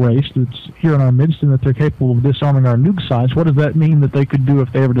 interventionist race that's here in our midst and that they're capable of disarming our nuke sites. What does that mean that they could do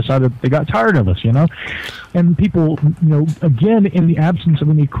if they ever decided they got tired of us, And people, again, in the absence of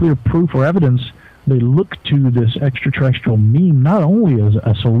any clear proof or evidence, they look to this extraterrestrial meme not only as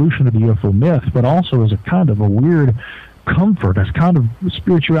a solution to the UFO myth, but also as a kind of a weird comfort, as kind of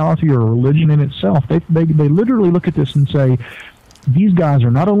spirituality or religion in itself. They literally look at this and say, these guys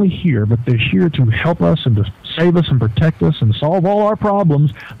are not only here, but they're here to help us and to save us and protect us and solve all our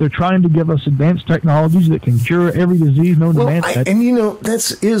problems. They're trying to give us advanced technologies that can cure every disease known to man.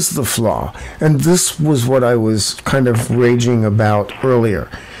 That is the flaw. And this was what I was kind of raging about earlier,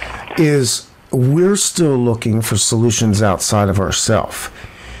 is we're still looking for solutions outside of ourselves.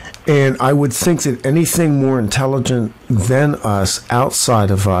 And I would think that anything more intelligent than us, outside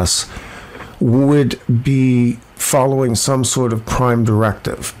of us, would be following some sort of prime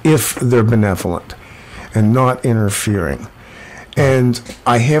directive if they're benevolent and not interfering. And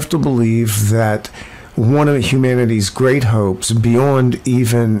I have to believe that one of humanity's great hopes, beyond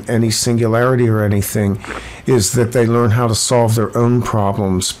even any singularity or anything, is that they learn how to solve their own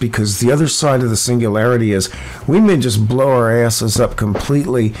problems, because the other side of the singularity is we may just blow our asses up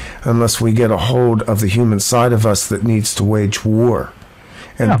completely unless we get a hold of the human side of us that needs to wage war.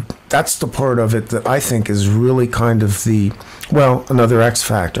 And that's the part of it that I think is really kind of another X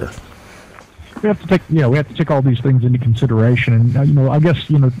factor. We have to take all these things into consideration, and I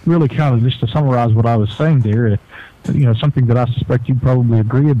guess really kind of just to summarize what I was saying there, something that I suspect you'd probably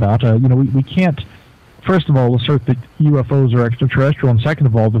agree about. We can't, first of all, assert that UFOs are extraterrestrial, and second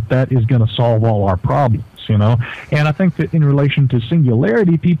of all, that is going to solve all our problems. And I think that in relation to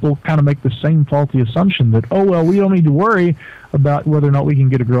singularity, people kind of make the same faulty assumption that, we don't need to worry about whether or not we can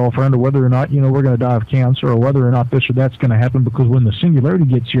get a girlfriend, or whether or not, we're going to die of cancer, or whether or not this or that's going to happen, because when the singularity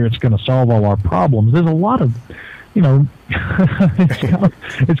gets here, it's going to solve all our problems. There's a lot of, it's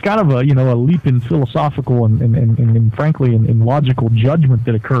kind of a leap in philosophical and frankly, in logical judgment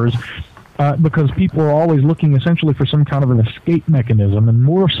that occurs. Because people are always looking essentially for some kind of an escape mechanism, and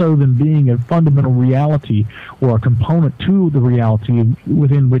more so than being a fundamental reality or a component to the reality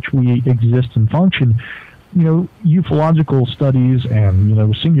within which we exist and function. Ufological studies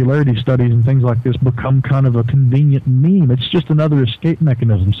and, singularity studies and things like this become kind of a convenient meme. It's just another escape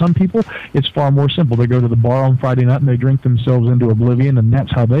mechanism. Some people, it's far more simple. They go to the bar on Friday night and they drink themselves into oblivion, and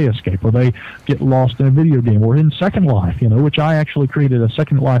that's how they escape. Or they get lost in a video game, or in Second Life, which I actually created a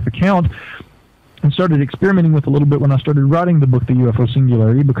Second Life account and started experimenting with a little bit when I started writing the book, The UFO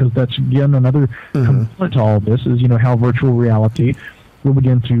Singularity, because that's, again, another component to all this is, how virtual reality will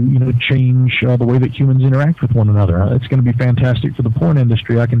begin to, change the way that humans interact with one another. It's going to be fantastic for the porn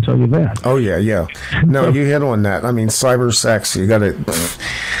industry, I can tell you that. Oh, yeah. No, you hit on that. I mean, cyber sex, you got to...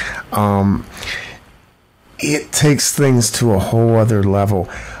 it takes things to a whole other level.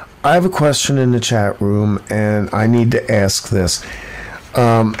 I have a question in the chat room, and I need to ask this.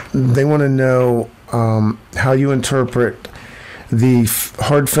 They want to know how you interpret the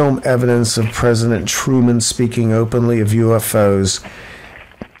hard film evidence of President Truman speaking openly of UFOs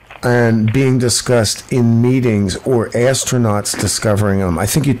and being discussed in meetings, or astronauts discovering them. I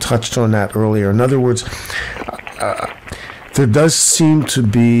think you touched on that earlier. In other words, there does seem to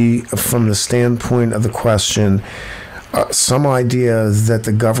be, from the standpoint of the question, some idea that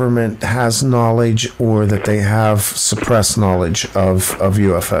the government has knowledge, or that they have suppressed knowledge of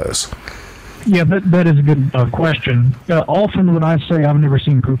UFOs. Yeah, that is a good question. Often when I say I've never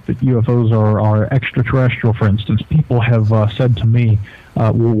seen proof that UFOs are extraterrestrial, for instance, people have said to me,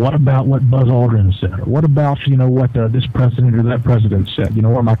 well, what about what Buzz Aldrin said? Or what about, what this president or that president said?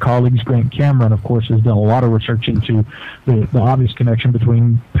 Or my colleagues, Grant Cameron, of course, has done a lot of research into the obvious connection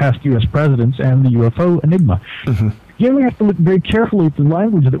between past U.S. presidents and the UFO enigma. Mm-hmm. Again, we have to look very carefully at the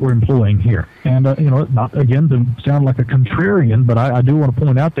language that we're employing here. And, not, again, to sound like a contrarian, but I do want to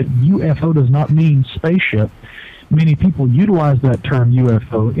point out that UFO does not mean spaceship. Many people utilize that term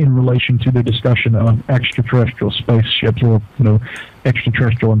UFO in relation to the discussion of extraterrestrial spaceships, or,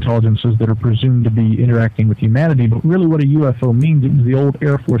 extraterrestrial intelligences that are presumed to be interacting with humanity. But really what a UFO means, it was the old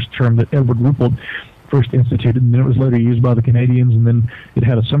Air Force term that Edward Ruppelt first instituted, and then it was later used by the Canadians, and then it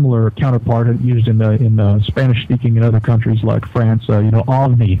had a similar counterpart used in Spanish-speaking in other countries like France,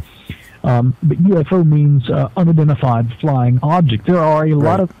 OVNI. But UFO means unidentified flying object. There are a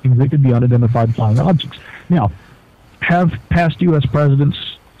lot of things that could be unidentified flying objects. Now, have past U.S. presidents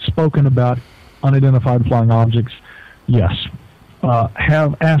spoken about unidentified flying objects? Yes.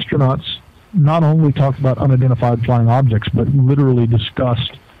 Have astronauts not only talked about unidentified flying objects, but literally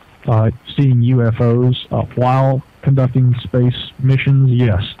discussed seeing UFOs while conducting space missions?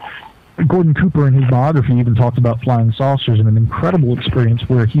 Yes. Gordon Cooper, in his biography, even talked about flying saucers and an incredible experience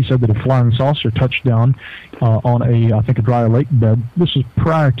where he said that a flying saucer touched down on a dry lake bed. This was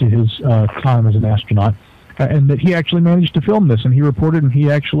prior to his time as an astronaut, and that he actually managed to film this, and he reported, and he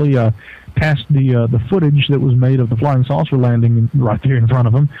actually passed the footage that was made of the flying saucer landing right there in front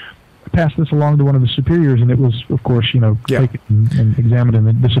of him, passed this along to one of his superiors, and it was, of course, taken and examined, and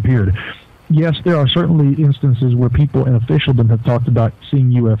it disappeared. Yes, there are certainly instances where people in officialdom have talked about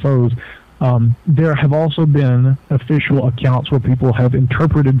seeing UFOs. There have also been official accounts where people have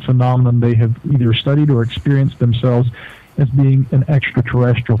interpreted phenomenon they have either studied or experienced themselves as being an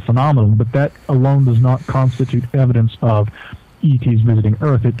extraterrestrial phenomenon, but that alone does not constitute evidence of ETs visiting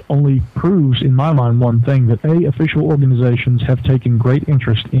Earth. It only proves, in my mind, one thing, that official organizations have taken great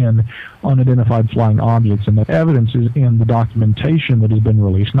interest in unidentified flying objects, and that evidence is in the documentation that has been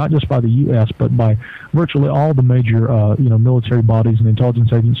released, not just by the U.S., but by virtually all the major military bodies and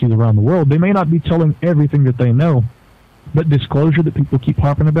intelligence agencies around the world. They may not be telling everything that they know, but disclosure that people keep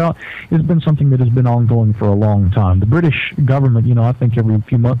harping about has been something that has been ongoing for a long time. The British government, I think every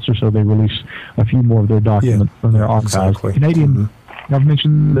few months or so they release a few more of their documents from their archives. Exactly. Canadian, I've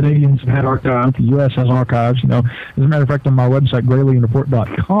mentioned the Canadians have had archives. The U.S. has archives. As a matter of fact, on my website,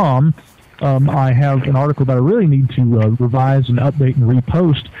 GraylianReport.com, I have an article that I really need to revise and update and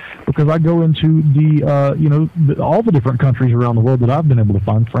repost, because I go into all the different countries around the world that I've been able to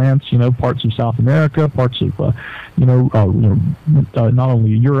find. France, parts of South America, parts of not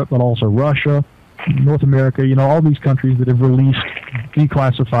only Europe but also Russia, North America. All these countries that have released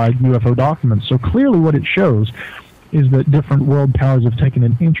declassified UFO documents. So clearly, what it shows is that different world powers have taken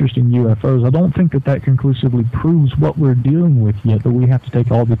an interest in UFOs. I don't think that conclusively proves what we're dealing with yet, but we have to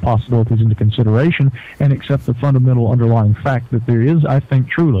take all the possibilities into consideration and accept the fundamental underlying fact that there is, I think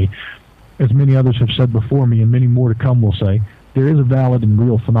truly, as many others have said before me and many more to come will say, there is a valid and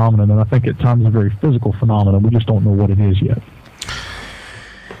real phenomenon, and I think at times a very physical phenomenon. We just don't know what it is yet.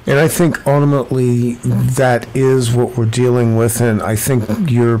 And I think ultimately that is what we're dealing with, and I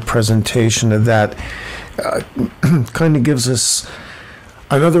think your presentation of that kind of gives us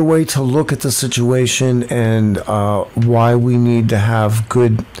another way to look at the situation, and why we need to have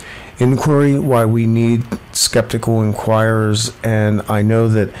good inquiry, why we need skeptical inquirers. And I know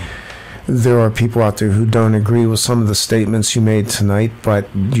that there are people out there who don't agree with some of the statements you made tonight, but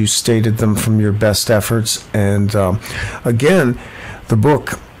you stated them from your best efforts. And again, the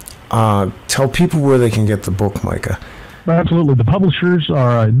book, tell people where they can get the book, Micah. Absolutely. The publishers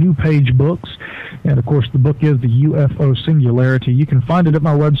are New Page Books, and of course the book is the UFO Singularity. You can find it at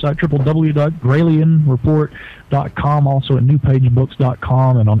my website, www.gralianreport.com, also at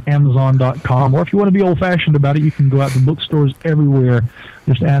newpagebooks.com and on amazon.com. Or if you want to be old-fashioned about it, you can go out to bookstores everywhere.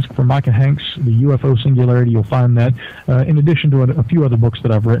 Just ask for Micah Hanks, the UFO Singularity. You'll find that, in addition to a few other books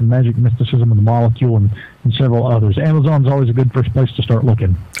that I've written, Magic, Mysticism, and the Molecule, and several others. Amazon's always a good first place to start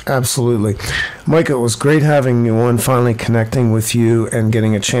looking. Absolutely. Micah, it was great having you on, finally connecting with you and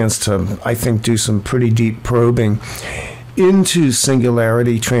getting a chance to, I think, do some pretty deep probing into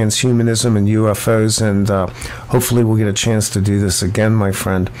singularity, transhumanism, and UFOs, and hopefully we'll get a chance to do this again, my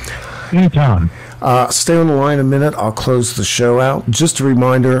friend. Anytime. Stay on the line a minute. I'll close the show out. Just a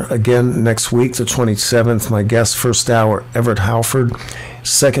reminder, again, next week, the 27th, my guest, first hour, Everett Halford.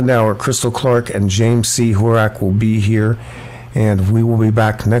 Second hour, Crystal Clark and James C. Horak will be here. And we will be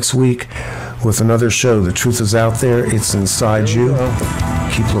back next week with another show. The truth is out there. It's inside you.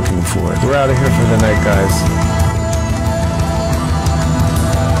 Keep looking for it. We're out of here for the night, guys.